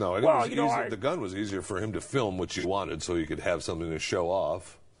to. No, the gun was easier for him to film what you wanted, so he could have something to show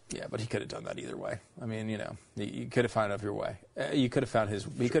off. Yeah, but he could have done that either way. I mean, you could have found out your way. He could have found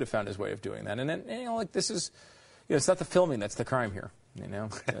his way of doing that. And then, like this is, it's not the filming that's the crime here.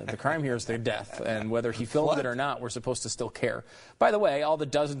 The crime here is the death, and whether he filmed it or not, we're supposed to still care. By the way, all the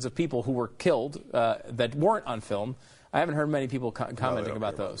dozens of people who were killed that weren't on film, I haven't heard many people commenting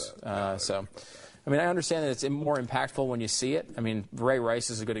about those. So, I mean, I understand that it's more impactful when you see it. I mean, Ray Rice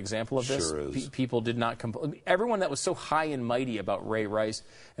is a good example of this. Sure is. People did not everyone that was so high and mighty about Ray Rice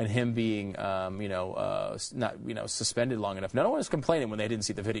and him being, not, suspended long enough. No one was complaining when they didn't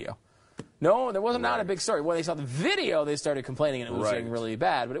see the video. No, there wasn't not a big story. When they saw the video, they started complaining, and it was getting really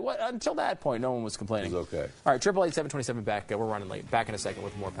bad. But until that point, no one was complaining. It was okay. All right, 888-727 back. We're running late. Back in a second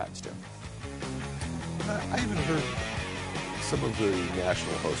with more Pat and Stu. I even heard some of the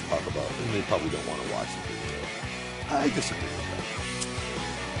national hosts talk about it, and they probably don't want to watch the video. I disagree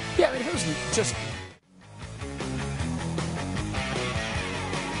with that. Yeah, I mean, if it was just...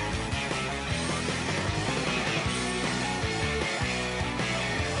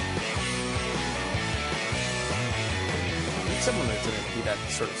 Someone that's going to be that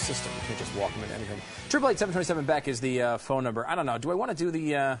sort of system. You can't just walk them into anything. 888-727 back is the phone number. I don't know. Do I want to do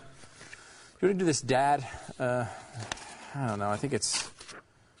the... do this dad? I don't know. I think it's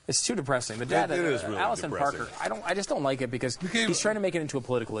too depressing. The dad, it is really Allison depressing. Parker. I just don't like it because he's trying to make it into a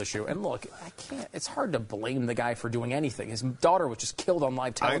political issue. And look, I can't. It's hard to blame the guy for doing anything. His daughter was just killed on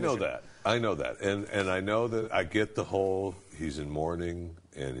live television. I know that, and I know that. I get the whole. He's in mourning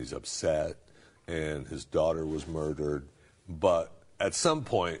and he's upset, and his daughter was murdered. But at some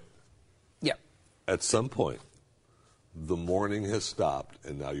point, the mourning has stopped,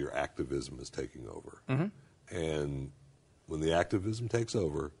 and now your activism is taking over. Mm-hmm. And when the activism takes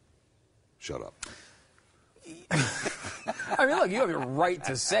over, shut up. I mean, look, you have your right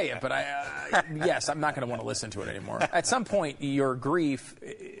to say it, but yes, I'm not going to want to listen to it anymore. At some point, your grief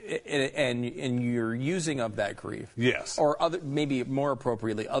and your using of that grief, yes, or maybe more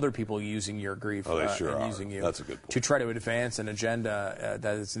appropriately, other people using your grief, they sure and are. using you That's a good point. to try to advance an agenda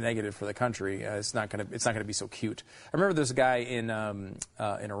that is negative for the country. It's not going to be so cute. I remember there's a guy in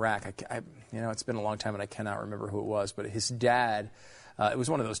Iraq. It's been a long time and I cannot remember who it was, but his dad. It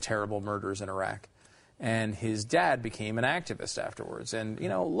was one of those terrible murders in Iraq. And his dad became an activist afterwards. And,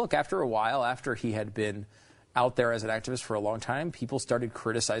 look, after a while, after he had been out there as an activist for a long time, people started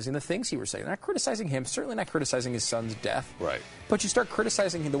criticizing the things he was saying. Not criticizing him, certainly not criticizing his son's death. Right. But you start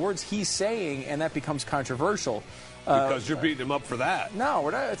criticizing the words he's saying, and that becomes controversial. Because you're beating him up for that. No,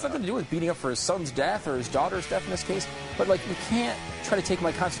 it's nothing to do with beating up for his son's death or his daughter's death in this case. But, you can't try to take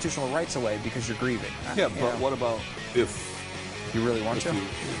my constitutional rights away because you're grieving. Yeah, but what about if... You really want to? You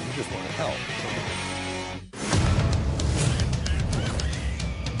just want to help.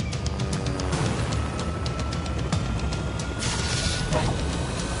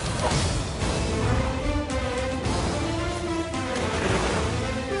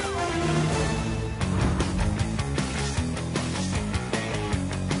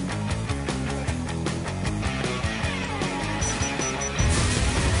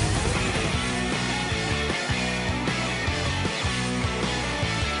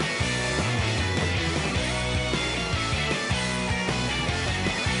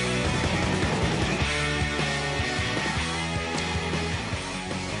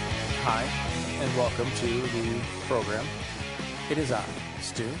 Welcome to the program. It is I,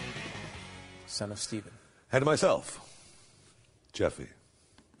 Stu, son of Stephen. And myself, Jeffy,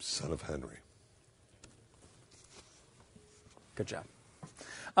 son of Henry. Good job.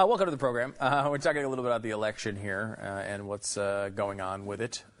 Welcome to the program. We're talking a little bit about the election here and what's going on with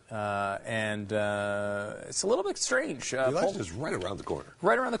it. And it's a little bit strange. The election is right around the corner.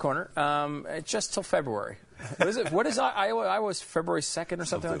 Right around the corner. Just till February. What is it? What is Iowa? Iowa's February 2nd or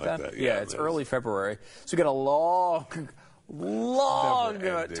something like that? Yeah, it's early February. So we got a long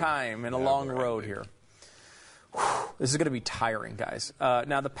time and a long road here. This is going to be tiring, guys.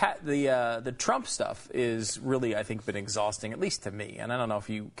 Now, the Trump stuff is really, I think, been exhausting, at least to me. And I don't know if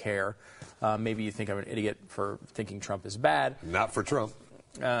you care. Maybe you think I'm an idiot for thinking Trump is bad. Not for Trump.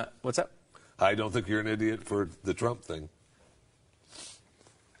 What's up? I don't think you're an idiot for the Trump thing.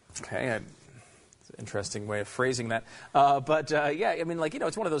 Okay, it's an interesting way of phrasing that. Yeah, I mean,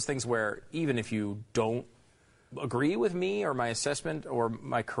 it's one of those things where even if you don't agree with me or my assessment or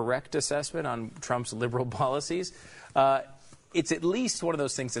my correct assessment on Trump's liberal policies, it's at least one of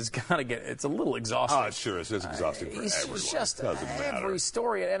those things that's got to it's a little exhausting. Oh, it sure is. It's exhausting for everyone. It's just every matter.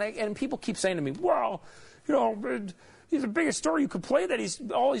 Story. And people keep saying to me, well, he's the biggest story. You complain that he's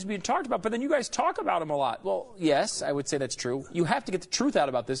always being talked about, but then you guys talk about him a lot. Well, yes, I would say that's true. You have to get the truth out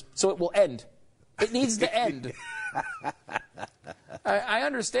about this so it will end. It needs to end. I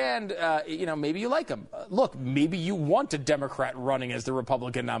understand, maybe you like him. Look, maybe you want a Democrat running as the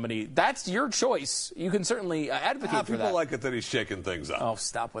Republican nominee. That's your choice. You can certainly advocate for that. People like it that he's shaking things up. Oh,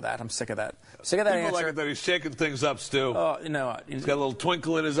 stop with that. I'm sick of that. Sick of that People answer. like it that he's shaking things up, Stu. Oh, He's got a little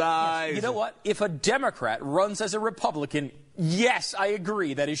twinkle in his eyes. You know what? If a Democrat runs as a Republican, yes, I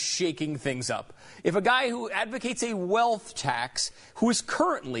agree that is shaking things up. If a guy who advocates a wealth tax, who is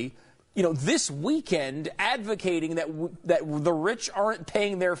currently, this weekend advocating that the rich aren't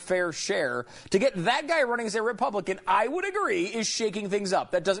paying their fair share, to get that guy running as a Republican, I would agree, is shaking things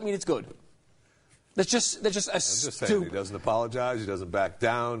up. That doesn't mean it's good. That's just I'm just saying, he doesn't apologize. He doesn't back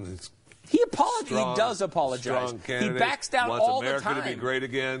down. He does apologize. He backs down all the time. Wants America to be great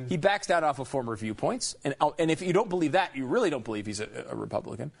again. He backs down off of former viewpoints. And if you don't believe that, you really don't believe he's a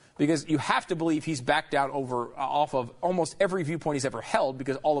Republican. Because you have to believe he's backed down off of almost every viewpoint he's ever held,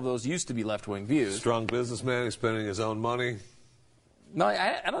 because all of those used to be left-wing views. Strong businessman. He's spending his own money. No,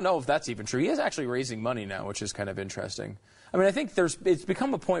 I don't know if that's even true. He is actually raising money now, which is kind of interesting. I mean, I think it's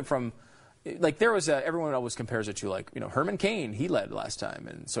become a point from... there was everyone always compares it to Herman Cain. He led last time,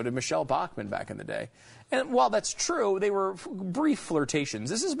 and so did Michelle Bachmann back in the day. And while that's true, they were brief flirtations.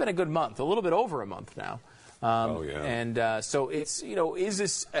 This has been a good month, a little bit over a month now. And so it's is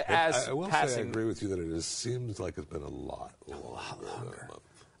this as I will passing? Say I agree with you that it seems like it's been a lot longer.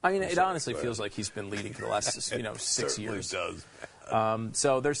 I mean, it honestly feels like he's been leading for the last 6 years. Does.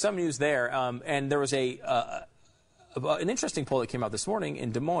 So there's some news there, and there was an interesting poll that came out this morning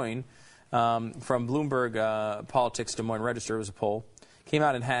in Des Moines. From Bloomberg Politics Des Moines Register, was a poll, came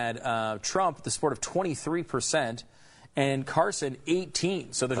out and had Trump at the support of 23% and Carson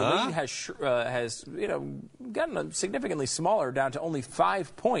 18%. So the lead has gotten significantly smaller, down to only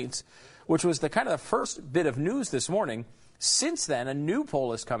 5 points, which was the first bit of news this morning. Since then, a new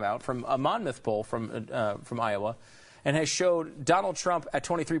poll has come out from a Monmouth poll from Iowa, and has showed Donald Trump at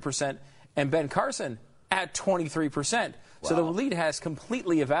 23% and Ben Carson at 23%. So the lead has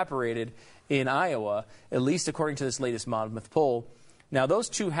completely evaporated in Iowa, at least according to this latest Monmouth poll. Now, those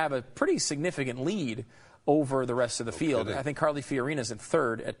two have a pretty significant lead over the rest of the field. I think Carly Fiorina's in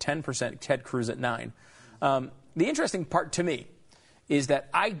third at 10%, Ted Cruz at 9%. The interesting part to me is that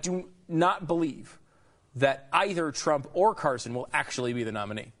I do not believe that either Trump or Carson will actually be the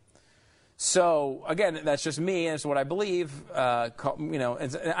nominee. So, again, that's just me, and it's what I believe. And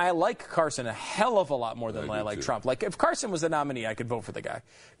I like Carson a hell of a lot more than I like Trump. Like, if Carson was the nominee, I could vote for the guy.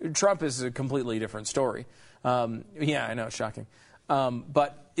 Trump is a completely different story. Yeah, I know, it's shocking.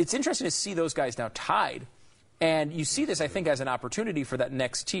 But it's interesting to see those guys now tied. And you see this, I think, as an opportunity for that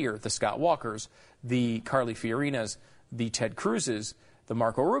next tier, the Scott Walkers, the Carly Fiorinas, the Ted Cruzes, the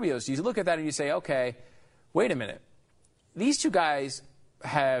Marco Rubios. You look at that and you say, okay, wait a minute. These two guys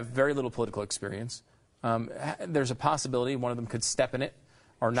have very little political experience. There's a possibility one of them could step in it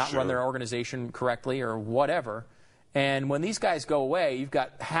or not run their organization correctly or whatever. And when these guys go away, you've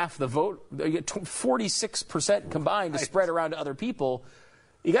got half the vote. You get 46% combined to spread around to other people.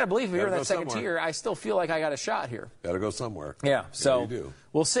 You got to believe if you're in that second tier, I still feel like I got a shot here. Got to go somewhere. Yeah, so you do.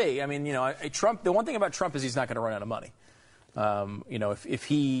 We'll see. I mean, Trump. The one thing about Trump is he's not going to run out of money. If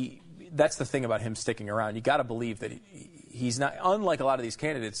he, that's the thing about him sticking around. You got to believe that he's not. Unlike a lot of these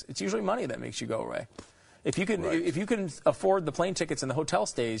candidates, it's usually money that makes you go away. If you can afford the plane tickets and the hotel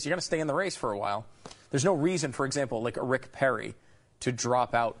stays, you're going to stay in the race for a while. There's no reason, for example, like a Rick Perry, to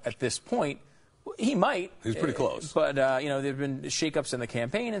drop out at this point. He might. He's pretty close. But, there have been shakeups in the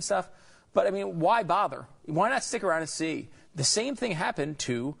campaign and stuff. But, I mean, why bother? Why not stick around and see? The same thing happened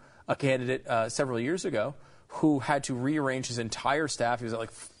to a candidate several years ago who had to rearrange his entire staff. He was at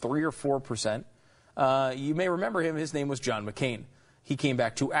like 3 or 4%. You may remember him. His name was John McCain. He came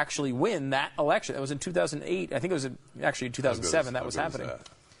back to actually win that election. That was in 2008. I think it was actually in 2007 that was happening.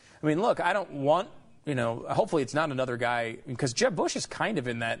 I mean, look, I don't want... hopefully it's not another guy, because Jeb Bush is kind of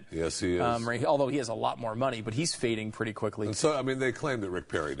in that. Yes, he is. Although he has a lot more money, but he's fading pretty quickly. And so, I mean, they claim that Rick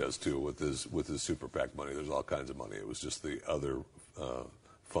Perry does too with his super PAC money. There's all kinds of money. It was just the other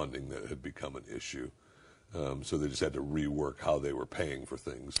funding that had become an issue. So they just had to rework how they were paying for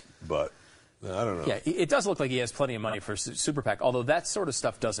things. But I don't know. Yeah, it does look like he has plenty of money for super PAC. Although that sort of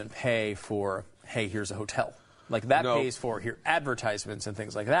stuff doesn't pay for, hey, here's a hotel. Like, that pays for your advertisements and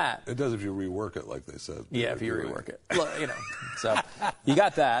things like that. It does if you rework it, like they said. Yeah, if you rework it. Look, so you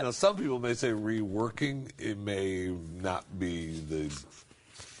got that. Now, some people may say reworking, it may not be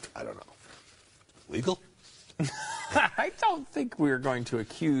I don't know, legal? I don't think we're going to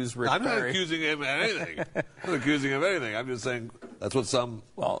accuse Rick I'm not Perry. accusing him of anything. I'm not accusing him of anything. I'm just saying that's what some.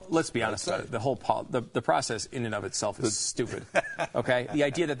 Well, let's be honest. The whole the process in and of itself is stupid. Okay, the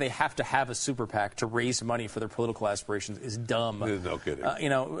idea that they have to have a super PAC to raise money for their political aspirations is dumb. No kidding.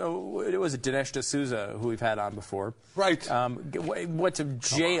 It was Dinesh D'Souza, who we've had on before. Right. Went to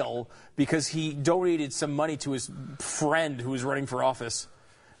jail because he donated some money to his friend who was running for office.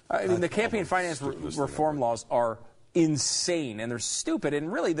 I mean, the campaign finance reform laws are insane, and they're stupid. And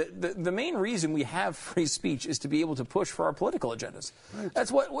really, the main reason we have free speech is to be able to push for our political agendas. Right.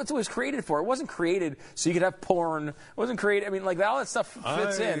 That's what it was created for. It wasn't created so you could have porn. It wasn't created. I mean, like, all that stuff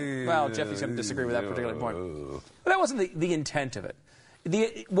fits in. Well, Jeffy's going to disagree with that particular point. But that wasn't the intent of it.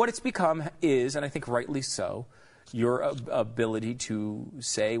 What it's become is, and I think rightly so, your ability to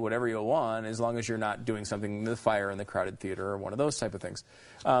say whatever you want as long as you're not doing something in the fire in the crowded theater or one of those type of things.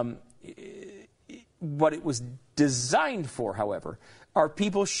 What it was designed for, however, are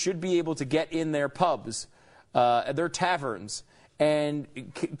people should be able to get in their pubs, their taverns, and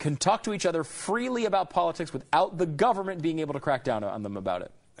can talk to each other freely about politics without the government being able to crack down on them about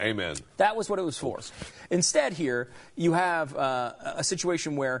it. Amen. That was what it was for. Instead, here, you have a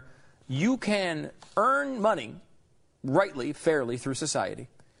situation where you can earn money rightly, fairly through society,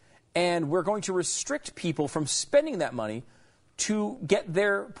 and we're going to restrict people from spending that money to get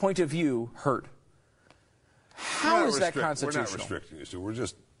their point of view heard. How is that constitutional? We're not restricting you, so we're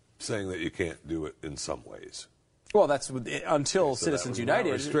just saying that you can't do it in some ways. Well, that's until Citizens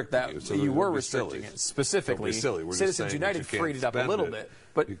United, you were restricting it specifically. Citizens United freed it up a little bit,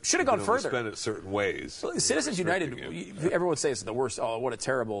 but should have gone further. Spend it certain ways. Citizens United, everyone says it's the worst. Oh, what a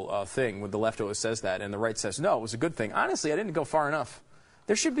terrible thing when the left always says that, and the right says no, it was a good thing. Honestly, I didn't go far enough.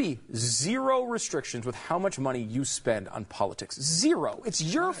 There should be zero restrictions with how much money you spend on politics. Zero. It's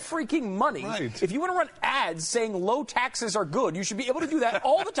your freaking money. Right. If you want to run ads saying low taxes are good, you should be able to do that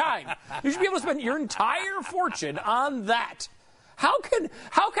all the time. You should be able to spend your entire fortune on that. How can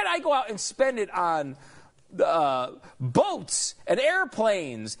I go out and spend it on boats and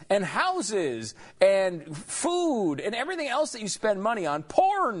airplanes and houses and food and everything else that you spend money on?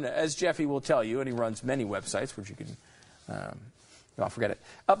 Porn, as Jeffy will tell you, and he runs many websites, which you can... I'll forget it.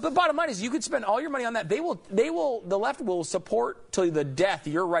 The bottom line is you could spend all your money on that. The left will support to the death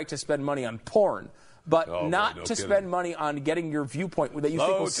your right to spend money on porn, but spend money on getting your viewpoint that you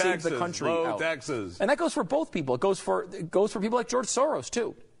think will save the country out. Taxes. And that goes for both people. It goes for people like George Soros,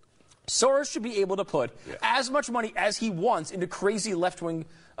 too. Soros should be able to put as much money as he wants into crazy left-wing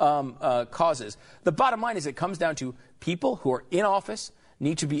causes. The bottom line is it comes down to people who are in office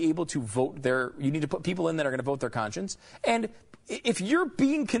need to be able to vote you need to put people in that are going to vote their conscience. And if you're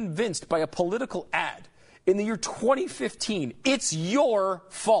being convinced by a political ad in the year 2015, it's your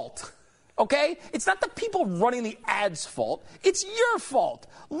fault. Okay? It's not the people running the ad's fault. It's your fault.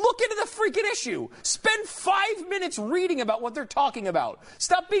 Look into the freaking issue. Spend 5 minutes reading about what they're talking about.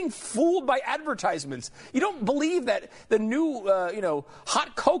 Stop being fooled by advertisements. You don't believe that the new,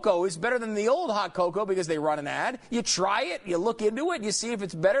 hot cocoa is better than the old hot cocoa because they run an ad. You try it, you look into it, you see if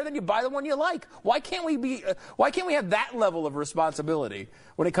it's better, then you buy the one you like. Why can't we have that level of responsibility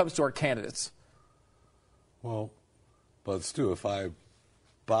when it comes to our candidates? Well, but Stu, if I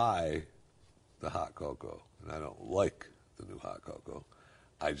buy the hot cocoa and I don't like the new hot cocoa,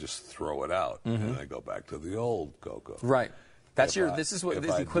 I just throw it out and I go back to the old cocoa. Right. This is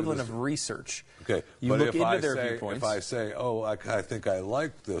the equivalent of research. Okay. You look into their viewpoints. If I say, I think I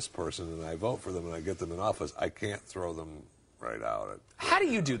like this person and I vote for them and I get them in office, I can't throw them right out. How do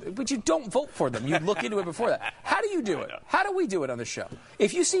you do that? But you don't vote for them. You look into it before that. How do you do it? How do we do it on the show?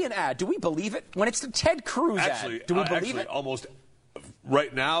 If you see an ad, do we believe it? When it's the Ted Cruz ad, do we believe it? Almost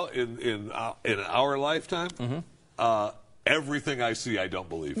right now in our lifetime, everything I see, I don't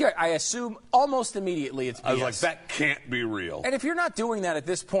believe. Yeah, I assume almost immediately it's BS. I was like, that can't be real. And if you're not doing that at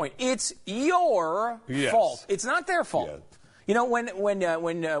this point, it's your fault. It's not their fault. Yeah. You know, when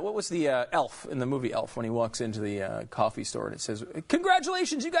what was the Elf in the movie Elf when he walks into the coffee store and it says,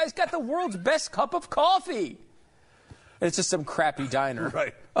 "Congratulations, you guys got the world's best cup of coffee." And it's just some crappy diner.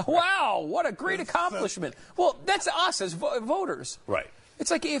 Right. Wow, what a great accomplishment. Well, that's us as voters. Right. It's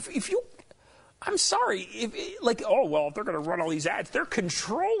like if you... I'm sorry, if they're going to run all these ads. They're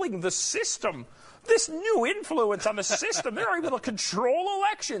controlling the system. This new influence on the system, they're able to control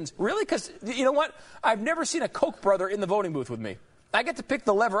elections. Really? Because, you know what? I've never seen a Koch brother in the voting booth with me. I get to pick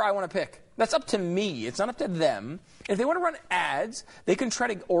the lever I want to pick. That's up to me. It's not up to them. If they want to run ads, they can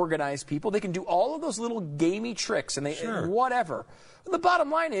try to organize people. They can do all of those little gamey tricks and whatever. The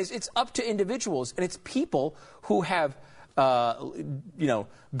bottom line is it's up to individuals, and it's people who have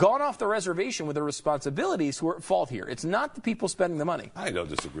gone off the reservation with their responsibilities who are at fault here. It's not the people spending the money. I don't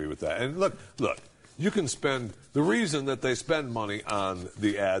disagree with that. And look, you can spend the reason that they spend money on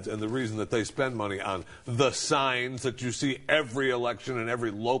the ads and the reason that they spend money on the signs that you see every election and every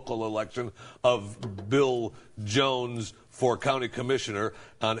local election of Bill Jones for county commissioner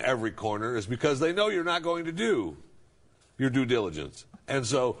on every corner is because they know you're not going to do your due diligence. And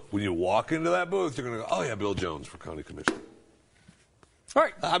so when you walk into that booth, you're going to go, oh, yeah, Bill Jones for county commissioner.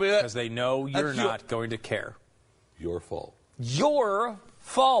 Right. I mean, because they know you're not going to care. Your fault. Your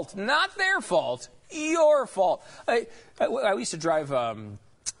fault. Not their fault. Your fault. I used to drive, when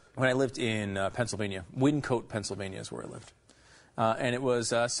I lived in Pennsylvania, Wyncote, Pennsylvania is where I lived. And it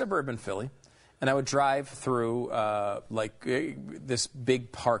was suburban Philly. And I would drive through this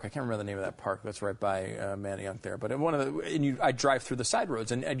big park. I can't remember the name of that park. That's right by Manayunk there. But I'd drive through the side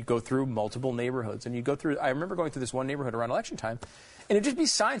roads and you'd go through multiple neighborhoods. And you'd go through. I remember going through this one neighborhood around election time, and it'd just be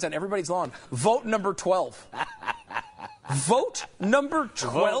signs on everybody's lawn. Vote number 12. Vote number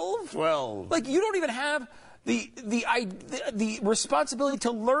 12. 12. Like you don't even have the responsibility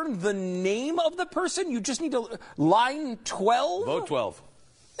to learn the name of the person. You just need to line 12. Vote 12.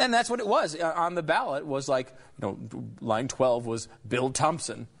 And that's what it was. On the ballot was line 12 was Bill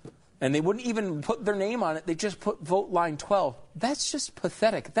Thompson. And they wouldn't even put their name on it. They just put vote line 12. That's just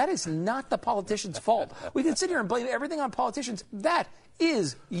pathetic. That is not the politician's fault. We can sit here and blame everything on politicians. That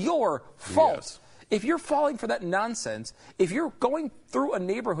is your fault. Yes. If you're falling for that nonsense, if you're going through a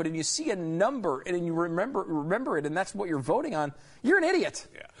neighborhood and you see a number and you remember it and that's what you're voting on, you're an idiot.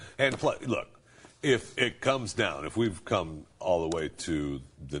 Yeah. And look, if it comes down, if we've come all the way to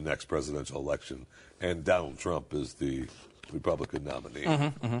the next presidential election and Donald Trump is the Republican nominee,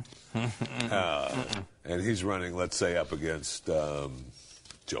 and he's running, let's say, up against Joe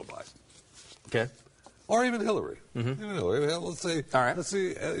Biden. Okay. Or even Hillary. Even Hillary. Let's say, all right. Let's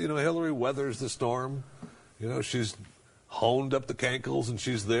see, Hillary weathers the storm. She's honed up the cankles and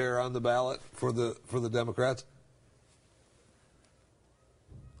she's there on the ballot for the Democrats.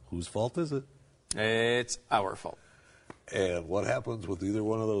 Whose fault is it? It's our fault. And what happens with either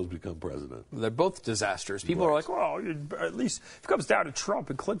one of those become president? They're both disasters. People are like, well, at least if it comes down to Trump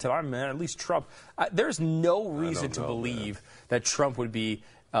and Clinton, at least Trump. There's no reason to believe that Trump would be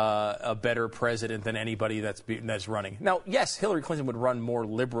a better president than anybody that's running. Now, yes, Hillary Clinton would run more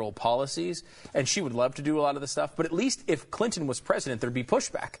liberal policies, and she would love to do a lot of the stuff. But at least if Clinton was president, there'd be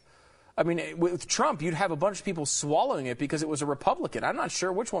pushback. I mean, with Trump, you'd have a bunch of people swallowing it because it was a Republican. I'm not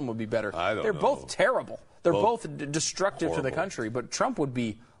sure which one would be better. They're both terrible. They're both destructive horrible to the country. But Trump would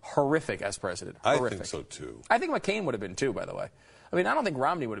be horrific as president. Horrific. I think so, too. I think McCain would have been, too, by the way. I mean, I don't think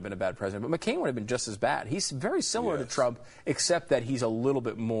Romney would have been a bad president, but McCain would have been just as bad. He's very similar to Trump, except that he's a little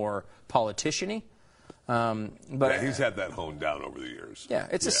bit more politician-y. But he's had that honed down over the years. Yeah,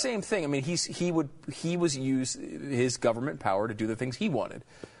 it's the same thing. I mean, he was used his government power to do the things he wanted.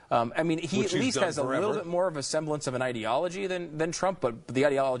 I mean, he Which at least has forever. a little bit more of a semblance of an ideology than Trump, but the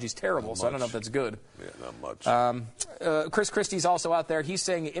ideology is terrible, so I don't know if that's good. Yeah, not much. Chris Christie's also out there. He's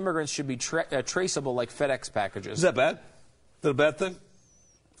saying immigrants should be traceable like FedEx packages. Is that bad? Is that a bad thing?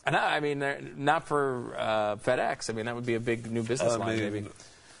 No, I mean, not for FedEx. I mean, that would be a big new business line, maybe.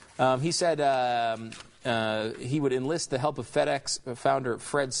 He said he would enlist the help of FedEx founder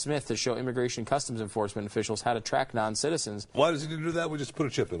Fred Smith to show Immigration Customs Enforcement officials how to track non-citizens. Why does he do that? We just put a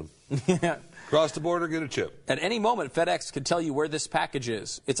chip in him. Yeah. Cross the border, get a chip. At any moment, FedEx could tell you where this package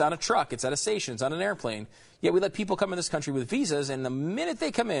is. It's on a truck. It's at a station. It's on an airplane. Yet we let people come in this country with visas, and the minute they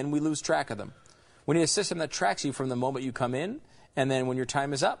come in, we lose track of them. We need a system that tracks you from the moment you come in, and then when your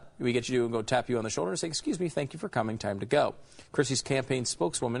time is up, we get you to go tap you on the shoulder and say, excuse me, thank you for coming, time to go. Christie's campaign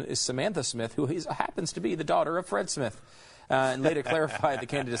spokeswoman is Samantha Smith, who happens to be the daughter of Fred Smith. And later clarified the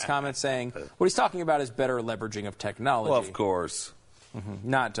candidate's comments, saying what he's talking about is better leveraging of technology. Well, of course.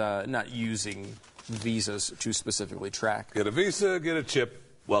 Not using visas to specifically track. Get a visa, get a chip.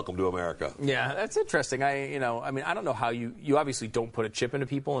 Welcome to America. Yeah, that's interesting. I don't know how you obviously don't put a chip into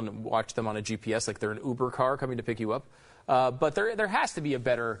people and watch them on a GPS like they're an Uber car coming to pick you up. But there has to be a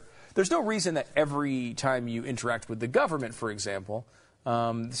better. There's no reason that every time you interact with the government, for example,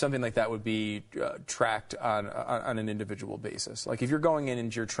 something like that would be tracked on an individual basis. Like if you're going in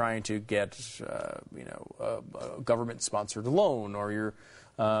and you're trying to get a government-sponsored loan, or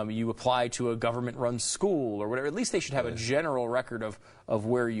you apply to a government-run school or whatever, at least they should have a general record of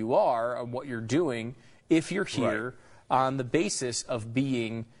where you are and what you're doing if you're here on the basis of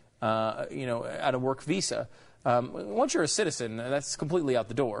being on a work visa. Once you're a citizen, that's completely out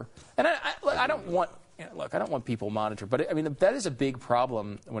the door. And I don't want look, I don't want people monitored, but I mean, that is a big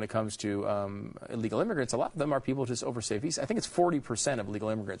problem when it comes to illegal immigrants. A lot of them are people just overstay visas. I think it's 40% of illegal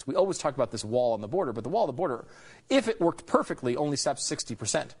immigrants. We always talk about this wall on the border, but the wall on the border, if it worked perfectly, only stops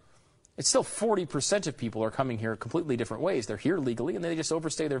 60%. It's still 40% of people are coming here completely different ways. They're here legally, and they just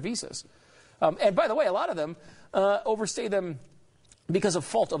overstay their visas. And by the way, a lot of them overstay them because of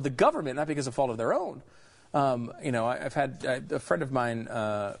fault of the government, not because of fault of their own. I've had a friend of mine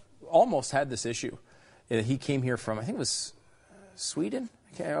almost had this issue. He came here from, I think it was Sweden.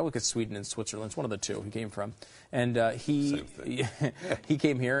 I look at Sweden and Switzerland. It's one of the two he came from. And he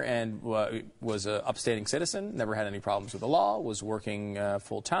came here and was an upstanding citizen, never had any problems with the law, was working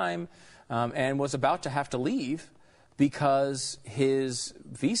full-time, and was about to have to leave because his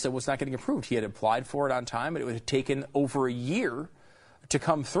visa was not getting approved. He had applied for it on time, and it had taken over a year to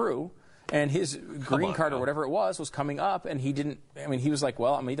come through. And his green card or whatever it was coming up, and he was like,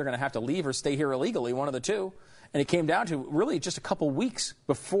 well, I'm either going to have to leave or stay here illegally, one of the two. And it came down to really just a couple weeks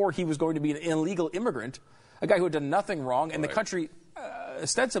before he was going to be an illegal immigrant, a guy who had done nothing wrong, and the country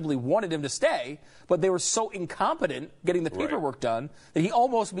ostensibly wanted him to stay, but they were so incompetent getting the paperwork done that he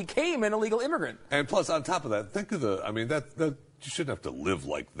almost became an illegal immigrant. And plus, on top of that, think of you shouldn't have to live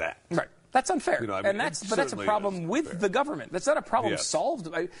like that. Right. That's unfair, but that's a problem with the government. That's not a problem solved.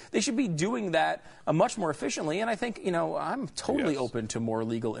 They should be doing that much more efficiently. And I think, I'm totally open to more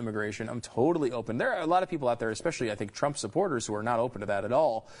legal immigration. I'm totally open. There are a lot of people out there, especially I think Trump supporters, who are not open to that at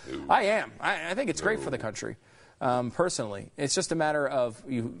all. I am. I think it's great for the country. Personally, it's just a matter of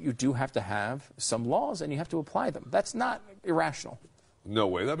you do have to have some laws and you have to apply them. That's not irrational. No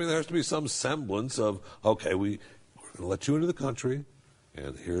way. I mean, there has to be some semblance of, okay, we're going to let you into the country.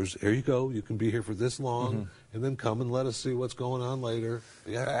 And here you go. You can be here for this long, and then come and let us see what's going on later.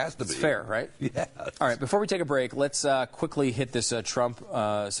 Yeah, it has to be. It's fair, right? Yeah. All right, before we take a break, let's quickly hit this Trump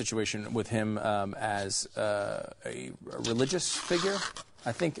situation with him as a religious figure.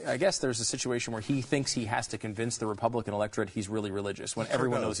 I guess there's a situation where he thinks he has to convince the Republican electorate he's really religious when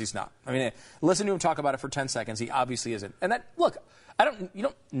everyone knows he's not. I mean, listen to him talk about it for 10 seconds. He obviously isn't. And you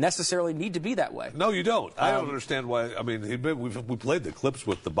don't necessarily need to be be way. No, you don't. I don't understand why. I mean, we played the clips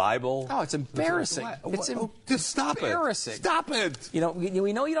with the Bible. Oh, it's embarrassing. Just stop embarrassing. It. Stop it.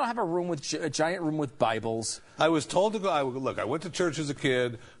 We know you don't have a giant room with Bibles. I was told to go. Look, I went to church as a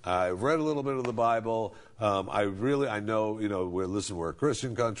kid. I read a little bit of the Bible. I know, we're a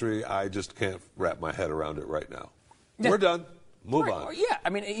Christian country. I just can't wrap my head around it right now. Yeah. We're done. Move on. Yeah, I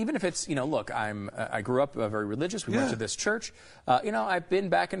mean, even if it's, look, I grew up very religious. We went to this church. I've been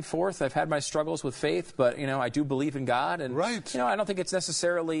back and forth. I've had my struggles with faith, but, I do believe in God. And, I don't think it's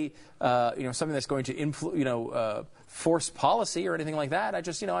necessarily, something that's going to force policy or anything like that. I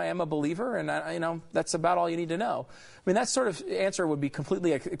just, I am a believer, and, that's about all you need to know. I mean, that sort of answer would be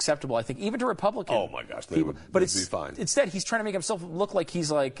completely acceptable, I think, even to Republican people. Oh, my gosh, they'd be fine. Instead, he's trying to make himself look like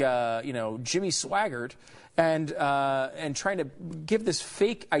he's like, Jimmy Swaggart. And trying to give this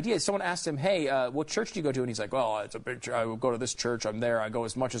fake idea. Someone asked him, hey, what church do you go to? And he's like, well, it's a big church. I go to this church. I'm there. I go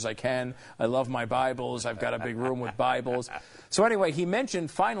as much as I can. I love my Bibles. I've got a big room with Bibles. So anyway, he mentioned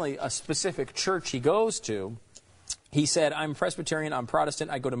finally a specific church he goes to. He said, I'm Presbyterian. I'm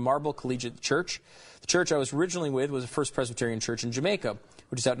Protestant. I go to Marble Collegiate Church. The church I was originally with was the First Presbyterian Church in Jamaica,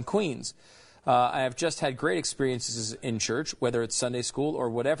 which is out in Queens. I have just had great experiences in church, whether it's Sunday school or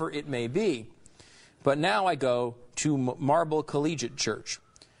whatever it may be. But now I go to Marble Collegiate Church.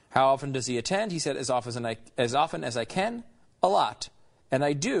 How often does he attend? He said, as often as I can, a lot. And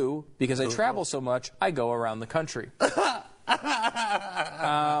I do, because I travel so much, I go around the country. All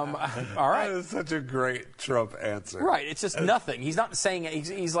right. That is such a great Trump answer. Right. It's just nothing. He's not saying it.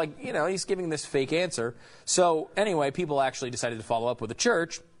 He's like, he's giving this fake answer. So anyway, people actually decided to follow up with the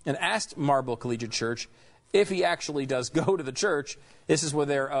church and asked Marble Collegiate Church if he actually does go to the church. This is where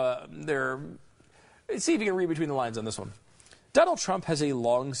they're see if you can read between the lines on this one. Donald Trump has a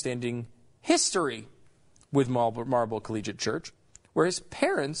long-standing history with Marble Collegiate Church, where his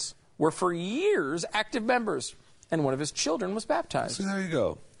parents were for years active members, and one of his children was baptized. So there you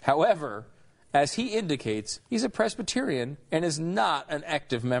go. However, as he indicates, he's a Presbyterian and is not an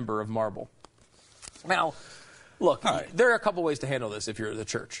active member of Marble. Now, look, there are a couple ways to handle this if you're the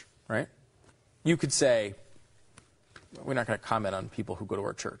church, right? You could say, we're not going to comment on people who go to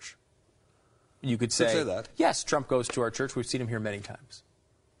our church. You could say that. Yes, Trump goes to our church. We've seen him here many times.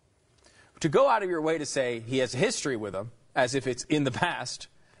 To go out of your way to say he has a history with him, as if it's in the past,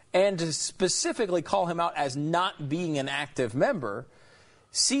 and to specifically call him out as not being an active member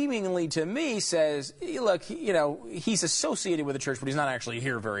seemingly to me says, look, he's associated with the church, but he's not actually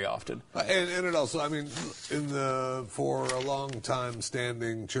here very often. And it also, I mean, for a long time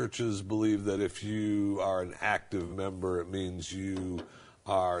standing, churches believe that if you are an active member, it means you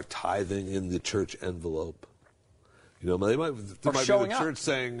are tithing in the church envelope. There might be the church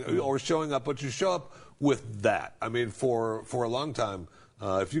saying, or showing up, but you show up with that. I mean, for a long time,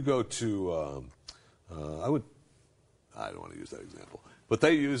 if you go to, I don't want to use that example. But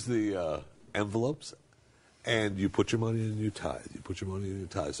they use the envelopes, and you put your money in and you tithe. You put your money in and you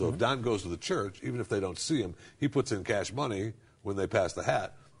tithe. So if Don goes to the church, even if they don't see him, he puts in cash money when they pass the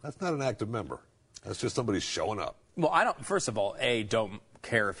hat. That's not an active member. That's just somebody showing up. Well, first of all, don't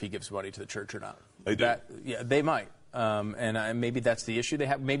care if he gives money to the church or not. They do. They might. And maybe that's the issue they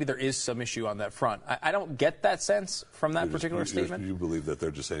have. Maybe there is some issue on that front. I don't get that sense from that particular statement. You believe that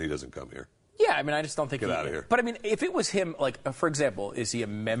they're just saying he doesn't come here? Yeah, I mean, I just don't think Get out of here. But I mean, if it was him, like, for example, is he a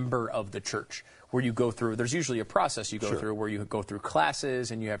member of the church where you go through, there's usually a process you go through where you go through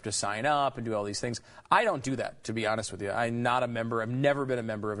classes and you have to sign up and do all these things. I don't do that, to be honest with you. I'm not a member. I've never been a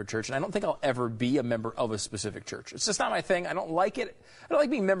member of a church, and I don't think I'll ever be a member of a specific church. It's just not my thing. I don't like it. I don't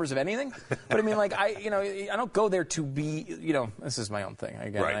like being members of anything. But I mean, like, I don't go there to be, this is my own thing.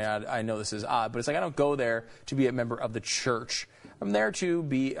 Again, right. I know this is odd, but it's like I don't go there to be a member of the church. I'm there to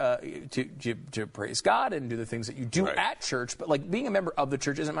be to praise God and do the things that you do at church, but like being a member of the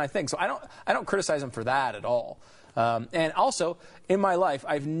church isn't my thing. So I don't criticize him for that at all. And also in my life,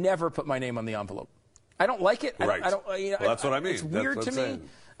 I've never put my name on the envelope. I don't like it. Right. I don't. Well, that's what I mean. It's weird to me.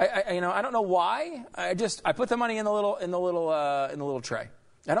 I don't know why. I put the money in the little tray.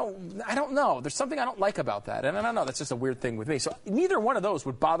 I don't know. There's something I don't like about that. And I don't know. That's just a weird thing with me. So neither one of those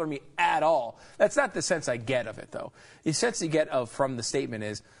would bother me at all. That's not the sense I get of it, though. The sense you get from the statement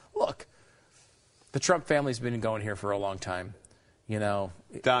is, look, the Trump family's been going here for a long time.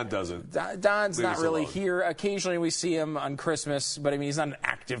 Don doesn't. Don's not really here. Occasionally we see him on Christmas, but I mean, he's not an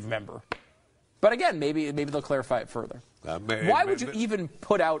active member. But again, maybe they'll clarify it further. Why would you even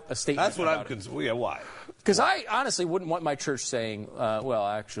put out a statement? That's what I'm concerned. Yeah, why? Because I honestly wouldn't want my church saying, well,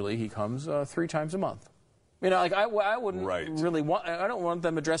 actually, he comes 3 times a month. I wouldn't really want. I don't want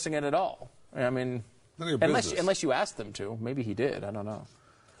them addressing it at all. I mean, unless you ask them to. Maybe he did. I don't know.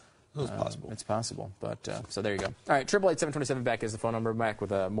 It's possible. It's possible. But so there you go. All right, 888-727 back is the phone number. Back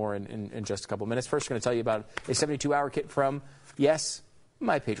with more in just a couple minutes. First, we're going to tell you about a 72-hour kit from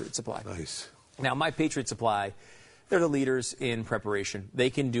My Patriot Supply. Nice. Now, My Patriot Supply, they're the leaders in preparation.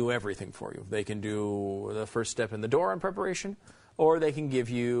 They can do everything for you. They can do the first step in the door in preparation, or they can give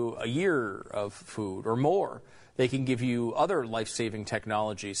you a year of food or more. They can give you other life-saving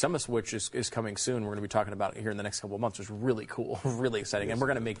technology, some of which is coming soon. We're going to be talking about it here in the next couple of months, which is really cool, really exciting. And we're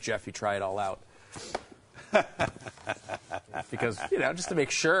going to make Jeffy try it all out. Because, just to make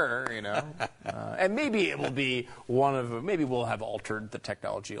sure, and maybe it will be maybe we'll have altered the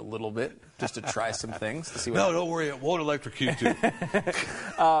technology a little bit just to try some things to see what don't worry, it won't electrocute you.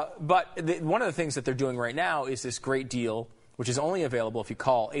 But one of the things that they're doing right now is this great deal, which is only available if you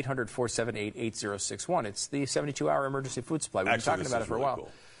call 800-478-8061. It's the 72-hour emergency food supply. We've been talking about it for a while. Cool.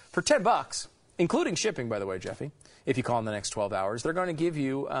 For $10, including shipping, by the way, Jeffy, if you call in the next 12 hours, they're going to give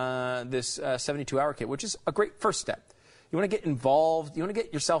you this 72-hour kit, which is a great first step. You want to get involved. You want to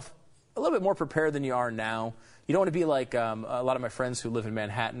get yourself a little bit more prepared than you are now. You don't want to be like a lot of my friends who live in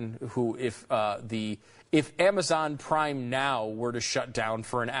Manhattan, who if Amazon Prime Now were to shut down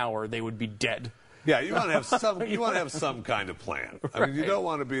for an hour, they would be dead. Yeah, you want to have some. You want to have some kind of plan. I mean, you don't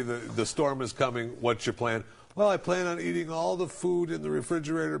want to be the storm is coming. What's your plan? Well, I plan on eating all the food in the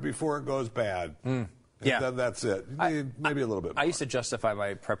refrigerator before it goes bad. And then that's it. You need maybe a little bit more. I used to justify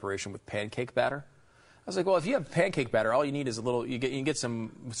my preparation with pancake batter. I was like, well, if you have pancake batter, all you need is a little. You can get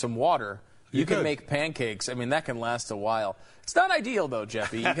some water. You can make pancakes. I mean, that can last a while. It's not ideal, though,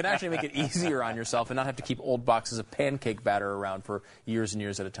 Jeffy. You can actually make it easier on yourself and not have to keep old boxes of pancake batter around for years and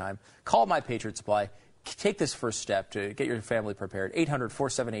years at a time. Call My Patriot Supply. Take this first step to get your family prepared.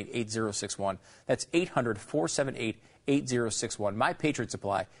 800-478-8061. That's 800-478-8061. My Patriot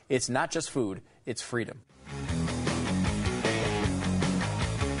Supply. It's not just food. It's freedom.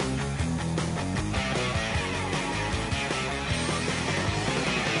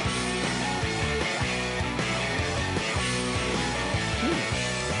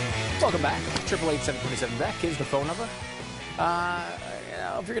 Welcome back. 888-727-BECK is the phone number.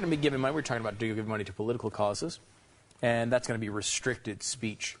 If you're going to be giving money, we're talking about do you give money to political causes, and that's going to be restricted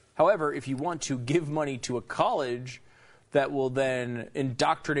speech. However, if you want to give money to a college that will then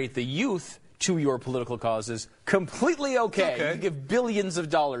indoctrinate the youth to your political causes, completely okay. You give billions of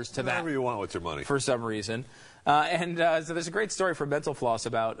dollars to that. Whatever you want with your money. For some reason. So there's a great story from Mental Floss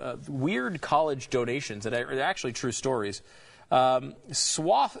about weird college donations that are actually true stories.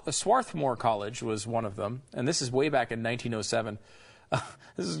 Swarthmore College was one of them, and this is way back in 1907.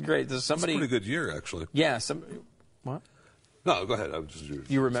 This is great. There's somebody. It's a pretty good year, actually. Yeah. What? No, go ahead.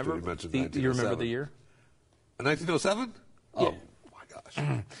 You remember? You remember the year? 1907? Yeah. Oh my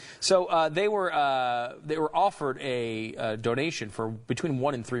gosh. So they were offered a donation for between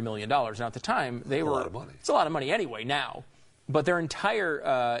 $1 and $3 million. Now at the time they were. A lot of money. It's a lot of money anyway now, but their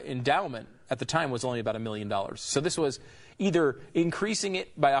entire endowment at the time was only about $1 million. So this was either increasing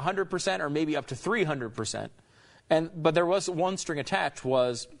it by 100% or maybe up to 300%. But there was one string attached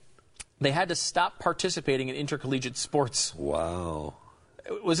was they had to stop participating in intercollegiate sports. Wow.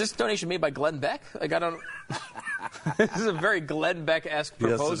 Was this donation made by Glenn Beck? Like, I don't. This is a very Glenn Beck-esque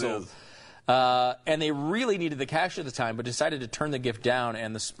proposal. Yes, it is. And they really needed the cash at the time, but decided to turn the gift down,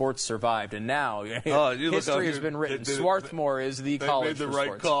 and the sports survived. And now history has been written. Swarthmore is the college They made the for right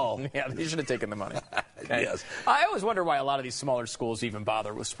sports. call. Yeah, they should have taken the money. Okay? Yes. I always wonder why a lot of these smaller schools even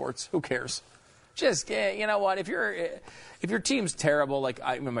bother with sports. Who cares? Just, you know what, if your team's terrible, like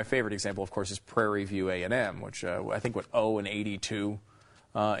my favorite example, of course, is Prairie View A&M, which I think went 0-82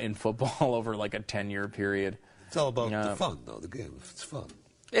 in football over like a 10-year period. It's all about the fun, though, the game. It's fun.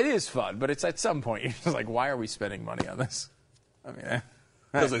 It is fun, but it's at some point, you're just like, why are we spending money on this? I mean,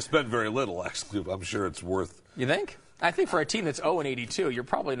 because they spend very little, actually. I'm sure it's worth. You think? I think for a team that's 0-82, you're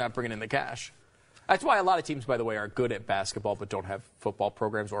probably not bringing in the cash. That's why a lot of teams, by the way, are good at basketball but don't have football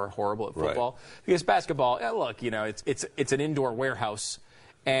programs or are horrible at football. Right. Because basketball, look, it's an indoor warehouse,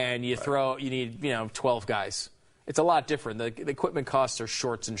 and you need 12 guys. It's a lot different. The equipment costs are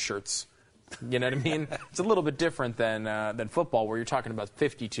shorts and shirts. You know what I mean? It's a little bit different than football, where you're talking about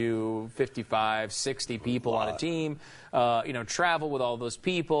 52, 55, 60 people on a team. Travel with all those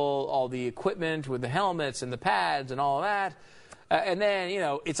people, all the equipment with the helmets and the pads and all of that. And then,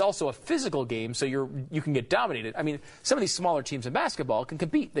 it's also a physical game, so you can get dominated. I mean, some of these smaller teams in basketball can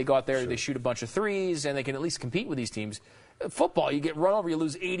compete. They go out there, They shoot a bunch of threes, and they can at least compete with these teams. Football, you get run over, you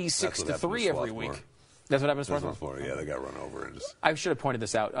lose 86-3 every week. That's what happened to Swarthmore? Yeah, they got run over. I should have pointed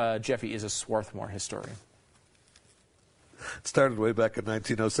this out. Jeffy is a Swarthmore historian. It started way back in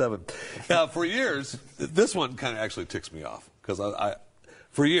 1907. For years, this one kind of actually ticks me off, because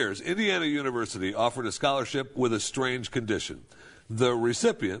for years, Indiana University offered a scholarship with a strange condition. The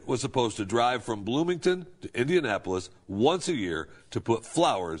recipient was supposed to drive from Bloomington to Indianapolis once a year to put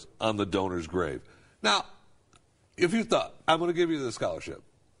flowers on the donor's grave. Now, if you thought, I'm going to give you the scholarship,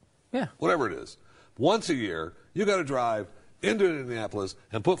 whatever it is, once a year, you got to drive into Indianapolis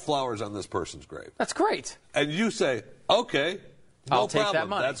and put flowers on this person's grave. That's great. And you say, okay, I'll problem. Take that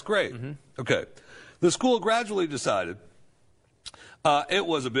money. That's great. Mm-hmm. Okay. The school gradually decided it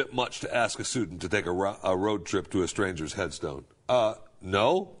was a bit much to ask a student to take a road trip to a stranger's headstone.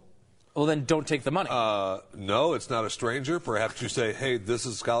 No. Well, then don't take the money. No, it's not a stranger. Perhaps you say, hey, this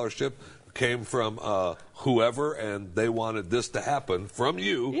is scholarship. Came from whoever, and they wanted this to happen from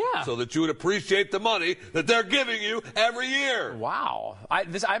you so that you would appreciate the money that they're giving you every year. Wow.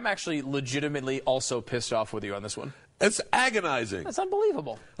 I'm actually legitimately also pissed off with you on this one. It's agonizing. That's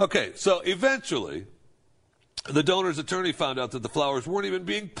unbelievable. Okay, so eventually, the donor's attorney found out that the flowers weren't even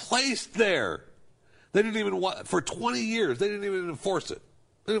being placed there. They didn't even for 20 years, they didn't even enforce it.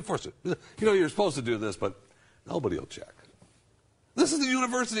 They didn't enforce it. You're supposed to do this, but nobody will check. This is the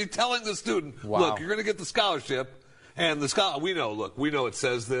university telling the student, look, you're going to get the scholarship, and we know it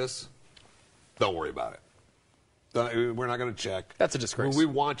says this. Don't worry about it. We're not going to check. That's a disgrace. We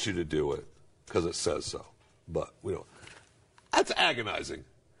want you to do it because it says so, but we don't. That's agonizing.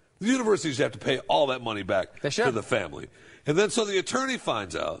 The universities have to pay all that money back to the family. And then so the attorney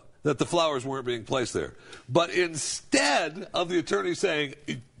finds out that the flowers weren't being placed there. But instead of the attorney saying,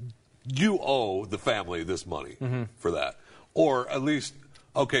 you owe the family this money for that, or at least,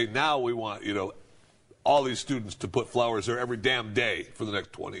 okay, now we want, all these students to put flowers there every damn day for the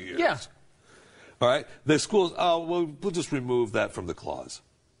next 20 years. Yeah. All right? The schools, we'll just remove that from the clause,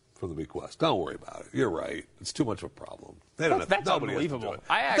 from the bequest. Don't worry about it. You're right. It's too much of a problem. That's unbelievable.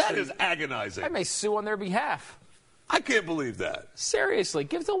 That is agonizing. I may sue on their behalf. I can't believe that. Seriously,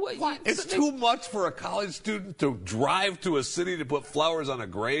 give the way. It's too much for a college student to drive to a city to put flowers on a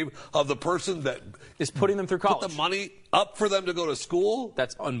grave of the person that is putting them through college. Put the money up for them to go to school.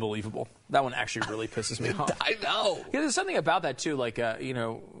 That's unbelievable. That one actually really pisses me off. I know. There's something about that too. Like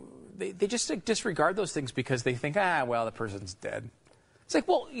they just disregard those things because they think, the person's dead. It's like,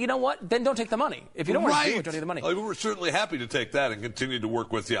 well, you know what? Then don't take the money. If you don't want to do it, don't take the money. We're certainly happy to take that and continue to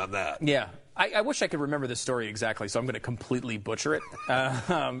work with you on that. Yeah. I wish I could remember this story exactly, so I'm going to completely butcher it.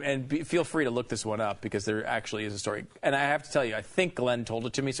 Feel free to look this one up because there actually is a story. And I have to tell you, I think Glenn told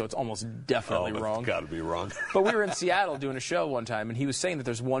it to me, so it's almost definitely wrong. It's got to be wrong. But we were in Seattle doing a show one time, and he was saying that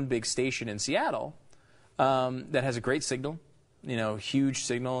there's one big station in Seattle that has a great signal, huge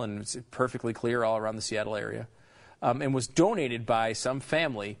signal, and it's perfectly clear all around the Seattle area, and was donated by some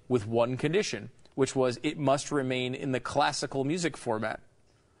family with one condition, which was it must remain in the classical music format.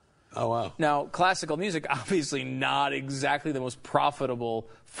 Oh, wow. Now, classical music, obviously not exactly the most profitable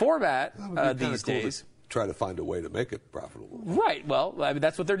format these days. Try to find a way to make it profitable. Right. Well, I mean,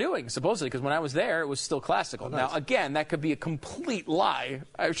 that's what they're doing, supposedly, because when I was there, it was still classical. Oh, nice. Now, again, that could be a complete lie.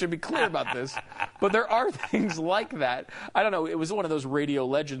 I should be clear about this. But there are things like that. I don't know. It was one of those radio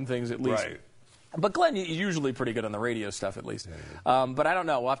legend things, at least. Right. But Glenn is usually pretty good on the radio stuff, at least. Yeah. But I don't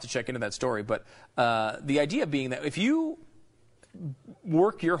know. We'll have to check into that story. But the idea being that if you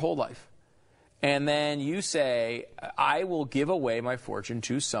work your whole life and then you say, I will give away my fortune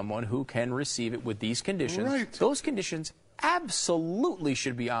to someone who can receive it with these conditions, right. Those conditions absolutely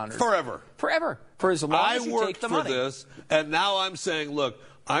should be honored. Forever. For as long as you take the money. I worked for this, and now I'm saying, look,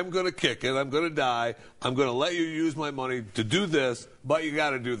 I'm going to kick it. I'm going to die. I'm going to let you use my money to do this, but you got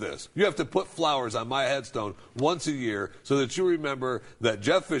to do this. You have to put flowers on my headstone once a year so that you remember that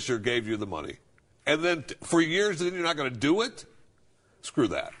Jeff Fisher gave you the money. And then for years, then you're not going to do it? Screw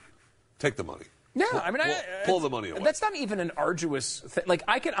that. Take the money. Yeah, I mean, pull the money away. That's not even an arduous thing. Like,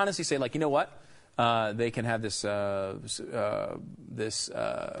 I can honestly say, like, you know what? They can have this this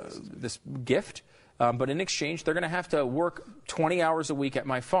gift, but in exchange, they're going to have to work 20 hours a week at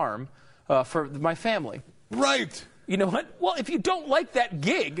my farm for my family. Right. You know what? Well, if you don't like that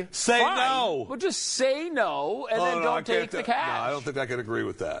gig, say fine. no. Well, just say no, and then don't take the cash. No, I don't think I can agree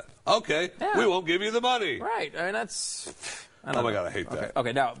with that. Okay, yeah. We won't give you the money. Right. I mean, that's... Oh, my God, I hate that.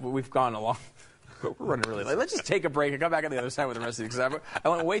 Okay, now, we've gone along. We're running really late. Let's just take a break and come back on the other side with the rest of you, because I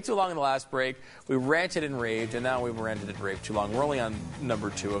went way too long in the last break. We ranted and raved, and now we've ranted and raved too long. We're only on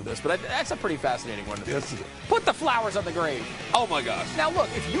number 2 of this, but that's a pretty fascinating one. Yes, it is. Put the flowers on the grave. Oh, my gosh. Now, look,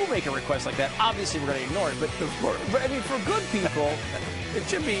 if you make a request like that, obviously we're going to ignore it, but I mean, for good people, it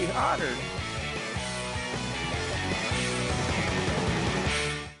should be honored.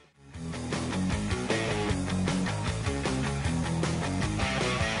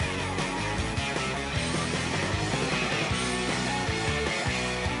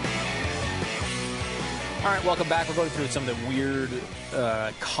 All right, welcome back. We're going through some of the weird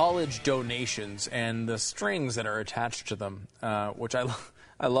college donations and the strings that are attached to them, which I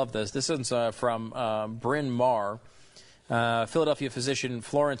love this. This is from Bryn Mawr. Philadelphia physician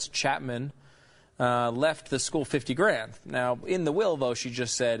Florence Chapman left the school $50,000. Now, in the will, though, she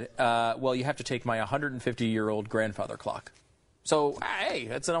just said, well, you have to take my 150-year-old grandfather clock. So, hey,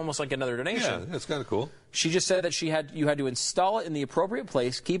 that's almost like another donation. Yeah, that's kind of cool. She just said that you had to install it in the appropriate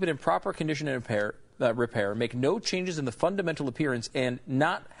place, keep it in proper condition and repair, make no changes in the fundamental appearance, and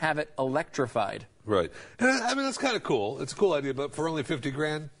not have it electrified. Right. And I mean, that's kind of cool. It's a cool idea, but for only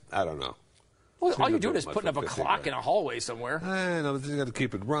 $50,000, I don't know. Well, all you're doing is putting up a clock in a hallway somewhere. I know, you got to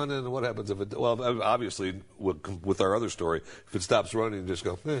keep it running. And what happens if it? Well, obviously, with our other story, if it stops running, you just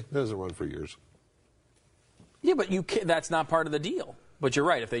go, it doesn't run for years. Yeah, but that's not part of the deal. But you're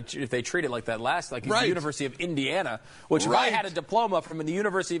right. If they treat it like that like the University of Indiana, which if I had a diploma from the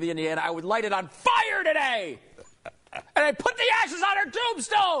University of Indiana, I would light it on fire today, and I'd put the ashes on her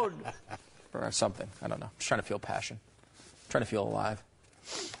tombstone, or something. I don't know. Just trying to feel passion, trying to feel alive.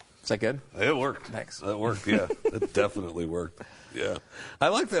 Is that good? It worked. Thanks. That worked. Yeah, it definitely worked. Yeah, I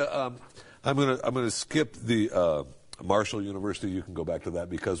like that. I'm gonna skip the. Marshall University, you can go back to that,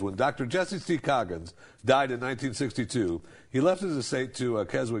 because when Dr. Jesse C. Coggins died in 1962, he left his estate to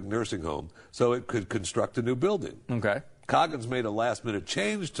Keswick Nursing Home so it could construct a new building. Okay. Coggins made a last-minute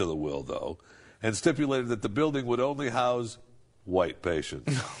change to the will, though, and stipulated that the building would only house white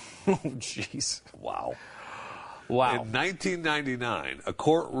patients. Oh, jeez. Wow. In 1999, a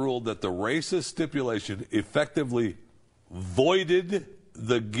court ruled that the racist stipulation effectively voided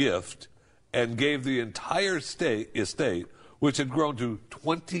the gift and gave the entire estate, which had grown to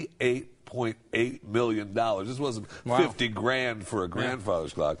 $28.8 million. This wasn't $50,000 for a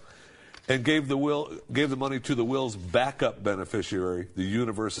grandfather's clock, and gave the money to the will's backup beneficiary, the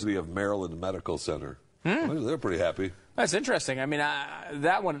University of Maryland Medical Center. Well, they're pretty happy. That's interesting. I mean,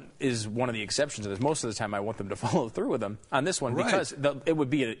 that one is one of the exceptions to this. Most of the time, I want them to follow through with them on this one because it would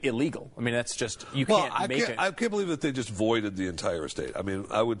be illegal. I mean, that's just you can't make it. I can't believe that they just voided the entire estate. I mean,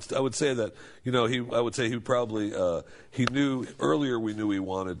 I would say that I would say he probably he knew earlier. We knew he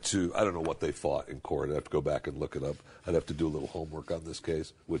wanted to. I don't know what they fought in court. I'd have to go back and look it up. I'd have to do a little homework on this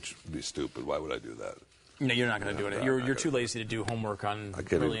case, which would be stupid. Why would I do that? No, you're not going to do it. You're too lazy to do homework on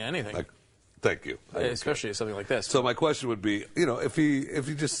really anything. Thank you. Especially something like this. So my question would be, if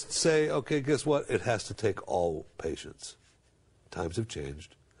you just say, okay, guess what? It has to take all patients. Times have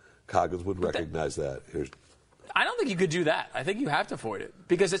changed. Coggins would recognize that. I don't think you could do that. I think you have to avoid it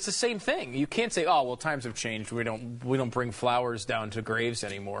because it's the same thing. You can't say, oh, well, times have changed. We don't bring flowers down to graves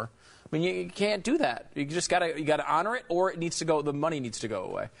anymore. I mean, you can't do that. You just gotta honor it, or it needs to go. The money needs to go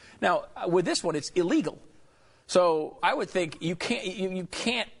away. Now, with this one, it's illegal. So I would think you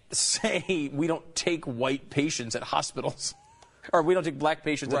can't say we don't take white patients at hospitals, or we don't take black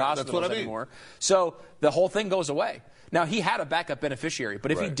patients at hospitals anymore. So the whole thing goes away. Now, he had a backup beneficiary,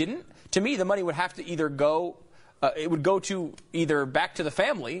 but if he didn't, to me, the money would have to either go, it would go to either back to the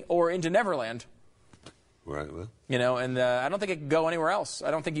family or into Neverland. Right. Well. And I don't think it can go anywhere else.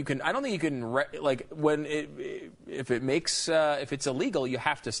 I don't think you can. If it's illegal, you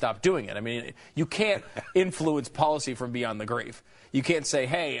have to stop doing it. I mean, you can't influence policy from beyond the grave. You can't say,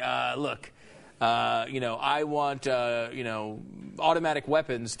 hey, look, I want automatic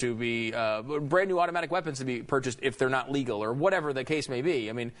weapons to be brand new automatic weapons to be purchased if they're not legal or whatever the case may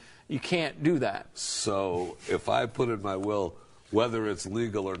be. I mean, you can't do that. So if I put in my will, whether it's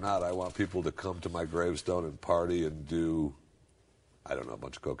legal or not, I want people to come to my gravestone and party and do, I don't know, a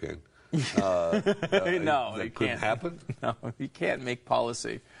bunch of cocaine. No, that couldn't can't happen? No, you can't make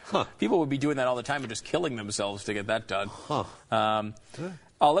policy. People would be doing that all the time and just killing themselves to get that done.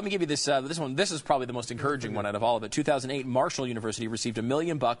 Let me give you this one. This is probably the most encouraging one out of all of it. 2008, Marshall University received $1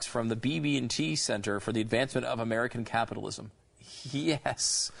 million from the BB&T Center for the Advancement of American Capitalism.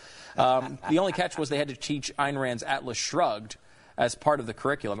 Yes. The only catch was they had to teach Ayn Rand's Atlas Shrugged as part of the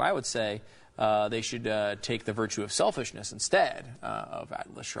curriculum. I would say they should take the virtue of selfishness instead of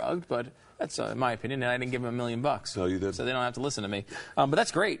Atlas Shrugged, but that's my opinion, and I didn't give them $1 million. No, you didn't. So they don't have to listen to me. But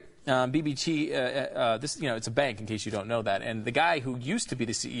that's great. BBT, it's a bank, in case you don't know that, and the guy who used to be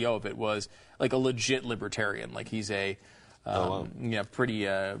the CEO of it was like a legit libertarian. Like he's a pretty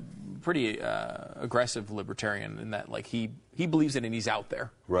aggressive libertarian in that, like he believes it and he's out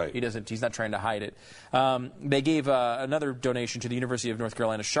there. Right. He's not trying to hide it. They gave another donation to the University of North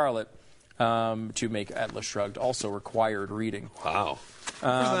Carolina, Charlotte, to make Atlas Shrugged also required reading. Wow. For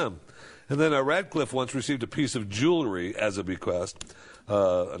them. And then Radcliffe once received a piece of jewelry as a bequest.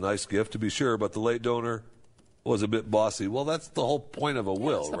 A nice gift, to be sure, but the late donor was a bit bossy. Well, that's the whole point of a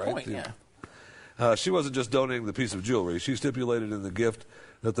will, that's the right? Point, yeah. She wasn't just donating the piece of jewelry. She stipulated in the gift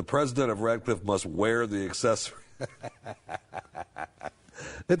that the president of Radcliffe must wear the accessory.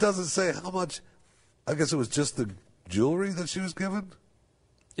 It doesn't say how much. I guess it was just the jewelry that she was given?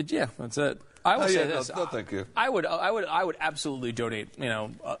 Yeah, that's it. I would say this. No, thank you. I would absolutely donate,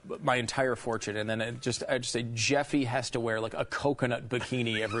 my entire fortune, and then I'd just say Jeffy has to wear like a coconut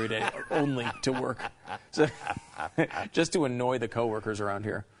bikini every day only to work, so, just to annoy the coworkers around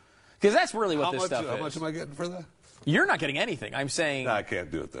here, because that's really what this stuff is. How much am I getting for that? You're not getting anything. I'm saying. No, I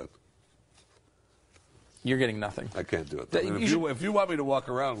can't do it then. You're getting nothing. I can't do it then. If you want me to walk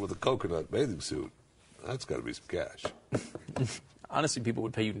around with a coconut bathing suit, that's got to be some cash. Honestly, people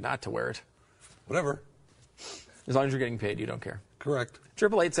would pay you not to wear it. Whatever. As long as you're getting paid, you don't care. Correct.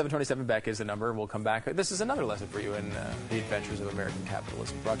 888-727-BECK is the number, and we'll come back. This is another lesson for you in the adventures of American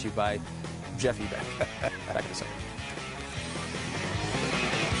capitalism, brought to you by Jeffy Beck. Back in a second.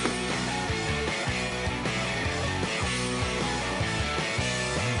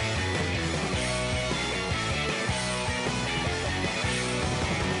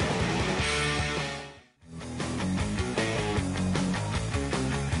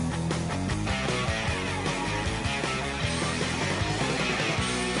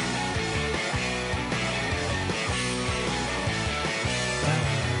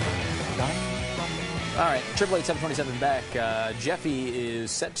 All right, 888-727-BECK. Jeffy is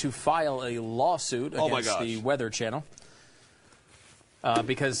set to file a lawsuit against the Weather Channel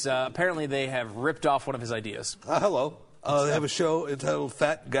because apparently they have ripped off one of his ideas. Hello. They have a show entitled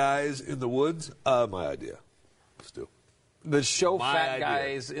Fat Guys in the Woods. My idea. Let's do. The show Fat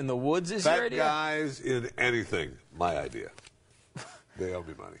Guys in the Woods is your idea? Fat Guys in anything. My idea. They owe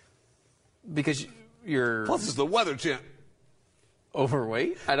me money. Because you're... Plus, it's the Weather Channel.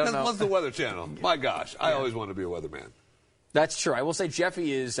 Overweight? I don't know. What's the Weather Channel? My gosh, I always wanted to be a weatherman. That's true. I will say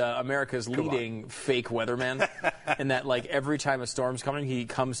Jeffy is America's leading fake weatherman, in that like every time a storm's coming, he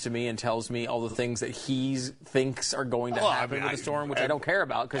comes to me and tells me all the things that he thinks are going to happen with the storm, which I don't care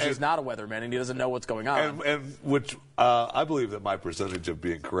about because he's not a weatherman and he doesn't know what's going on. And which I believe that my percentage of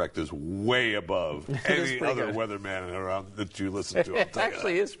being correct is way above any other weatherman around that you listen to. It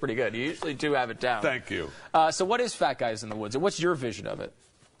actually is pretty good. You usually do have it down. Thank you. So what is Fat Guys in the Woods? What's your vision of it?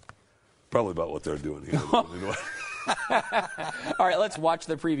 Probably about what they're doing here. All right, let's watch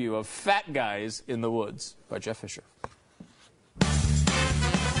the preview of Fat Guys in the Woods by Jeff Fisher.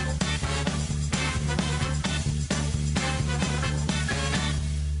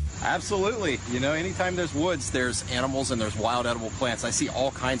 Absolutely. You know, anytime there's woods, there's animals and there's wild edible plants. I see all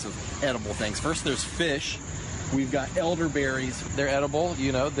kinds of edible things. First, there's fish. We've got elderberries. They're edible.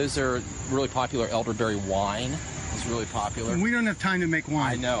 You know, those are really popular. Elderberry wine is really popular. We don't have time to make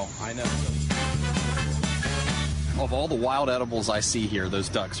wine. I know. Of all the wild edibles I see here, those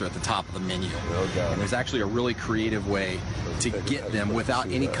ducks are at the top of the menu. And there's actually a really creative way to get them without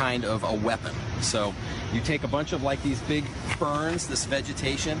any kind of a weapon. So you take a bunch of like these big ferns, this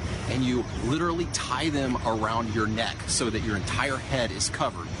vegetation, and you literally tie them around your neck so that your entire head is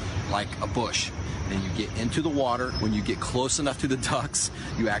covered like a bush. Then you get into the water. When you get close enough to the ducks,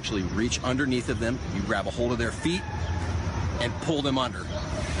 you actually reach underneath of them, you grab a hold of their feet, and pull them under.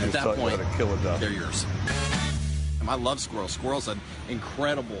 At that point, they're yours. I love squirrels. Squirrel's an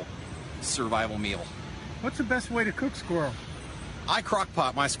incredible survival meal. What's the best way to cook squirrel? I crock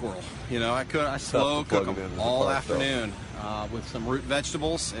pot my squirrel. You know, I slow cook them all afternoon with some root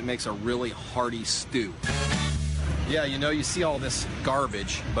vegetables. It makes a really hearty stew. Yeah, you know, you see all this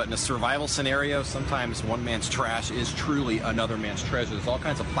garbage, but in a survival scenario, sometimes one man's trash is truly another man's treasure. There's all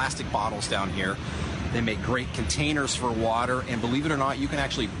kinds of plastic bottles down here. They make great containers for water, and believe it or not, you can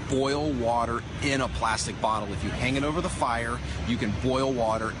actually boil water in a plastic bottle. If you hang it over the fire, you can boil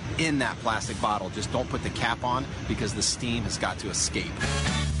water in that plastic bottle. Just don't put the cap on because the steam has got to escape.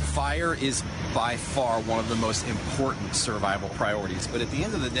 Fire is by far one of the most important survival priorities, but at the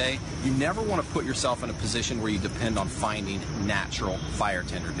end of the day, you never want to put yourself in a position where you depend on finding natural fire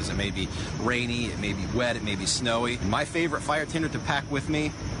tinder, because it may be rainy, it may be wet, it may be snowy. My favorite fire tinder to pack with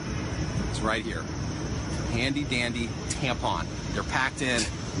me is right here. Handy dandy tampon. They're packed in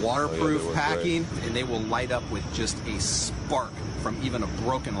waterproof packing, and they will light up with just a spark from even a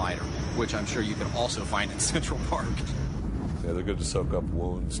broken lighter, which I'm sure you can also find in Central Park. Yeah, they're good to soak up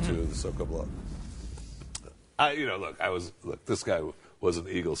wounds too. To soak up blood. This guy was an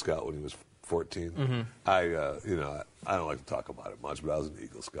Eagle Scout when he was 14. Mm-hmm. I don't like to talk about it much, but I was an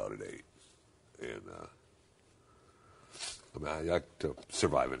Eagle Scout at 8, and I like to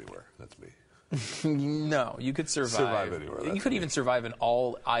survive anywhere. That's me. No, you could survive anywhere. You could even survive in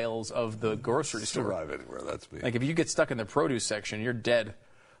all aisles of the grocery store. Survive anywhere. That's me. Like if you get stuck in the produce section, you're dead.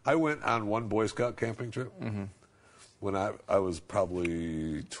 I went on one Boy Scout camping trip. Mm-hmm. When I was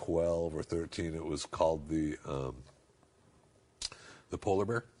probably 12 or 13. It was called the Polar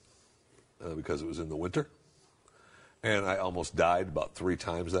Bear because it was in the winter. And I almost died about 3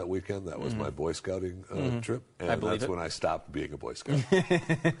 times that weekend. That was my Boy Scouting trip. And that's when I stopped being a Boy Scout.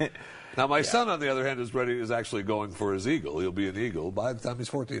 Now, my son, on the other hand, is actually going for his Eagle. He'll be an Eagle by the time he's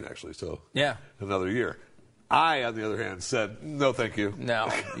 14, actually. So another year. I, on the other hand, said, no, thank you.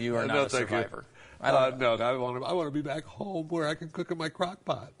 No, you are not a survivor. I want to be back home where I can cook in my crock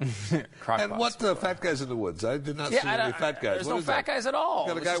pot. And what the Fat Guys in the Woods? I did not see any fat guys. There's no fat guys at all.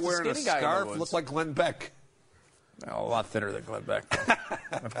 Got a guy wearing a scarf, looked like Glenn Beck. A lot thinner than Glenn Beck.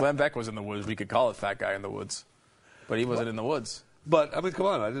 If Glenn Beck was in the woods, we could call it Fat Guy in the Woods. But he wasn't in the woods. But, I mean, come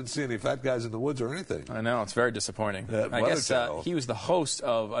on. I didn't see any fat guys in the woods or anything. I know. It's very disappointing. I guess he was the host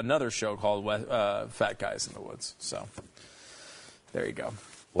of another show called Fat Guys in the Woods. So, there you go.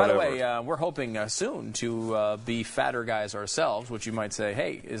 Whatever. By the way, we're hoping soon to be fatter guys ourselves, which you might say,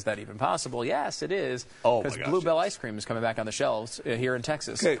 hey, is that even possible? Yes, it is. Because Bluebell ice cream is coming back on the shelves here in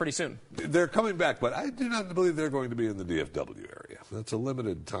Texas pretty soon. They're coming back, but I do not believe they're going to be in the DFW area. That's a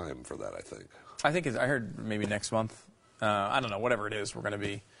limited time for that, I think. I heard maybe next month. I don't know, whatever it is, we're going to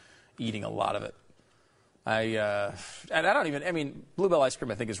be eating a lot of it. Bluebell ice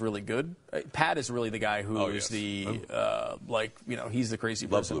cream I think is really good. Pat is really the guy who is he's the crazy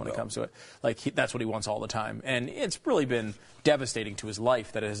person when it comes to it. That's what he wants all the time. And it's really been devastating to his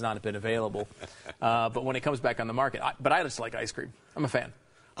life that it has not been available. But when it comes back on the market, I just like ice cream. I'm a fan.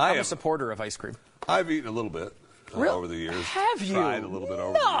 I'm a supporter of ice cream. I've eaten a little bit over the years. Have you? Tried a little bit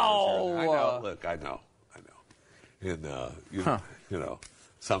over the years. I know. Look, I know. And, you know,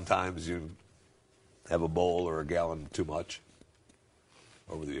 sometimes you have a bowl or a gallon too much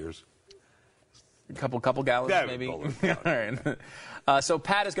over the years. A couple gallons, Yeah, maybe. all right. So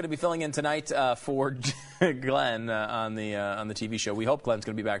Pat is going to be filling in tonight for Glenn on the TV show. We hope Glenn's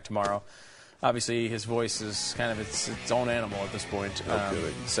going to be back tomorrow. Obviously, his voice is kind of its own animal at this point.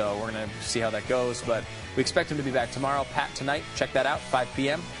 So we're going to see how that goes. But we expect him to be back tomorrow. Pat tonight, check that out, 5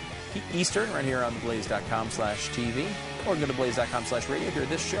 p.m. Eastern, right here on theblaze.com/TV. Or go to blaze.com/radio, hear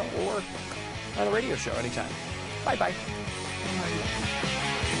this show, or on the radio show anytime. Bye-bye.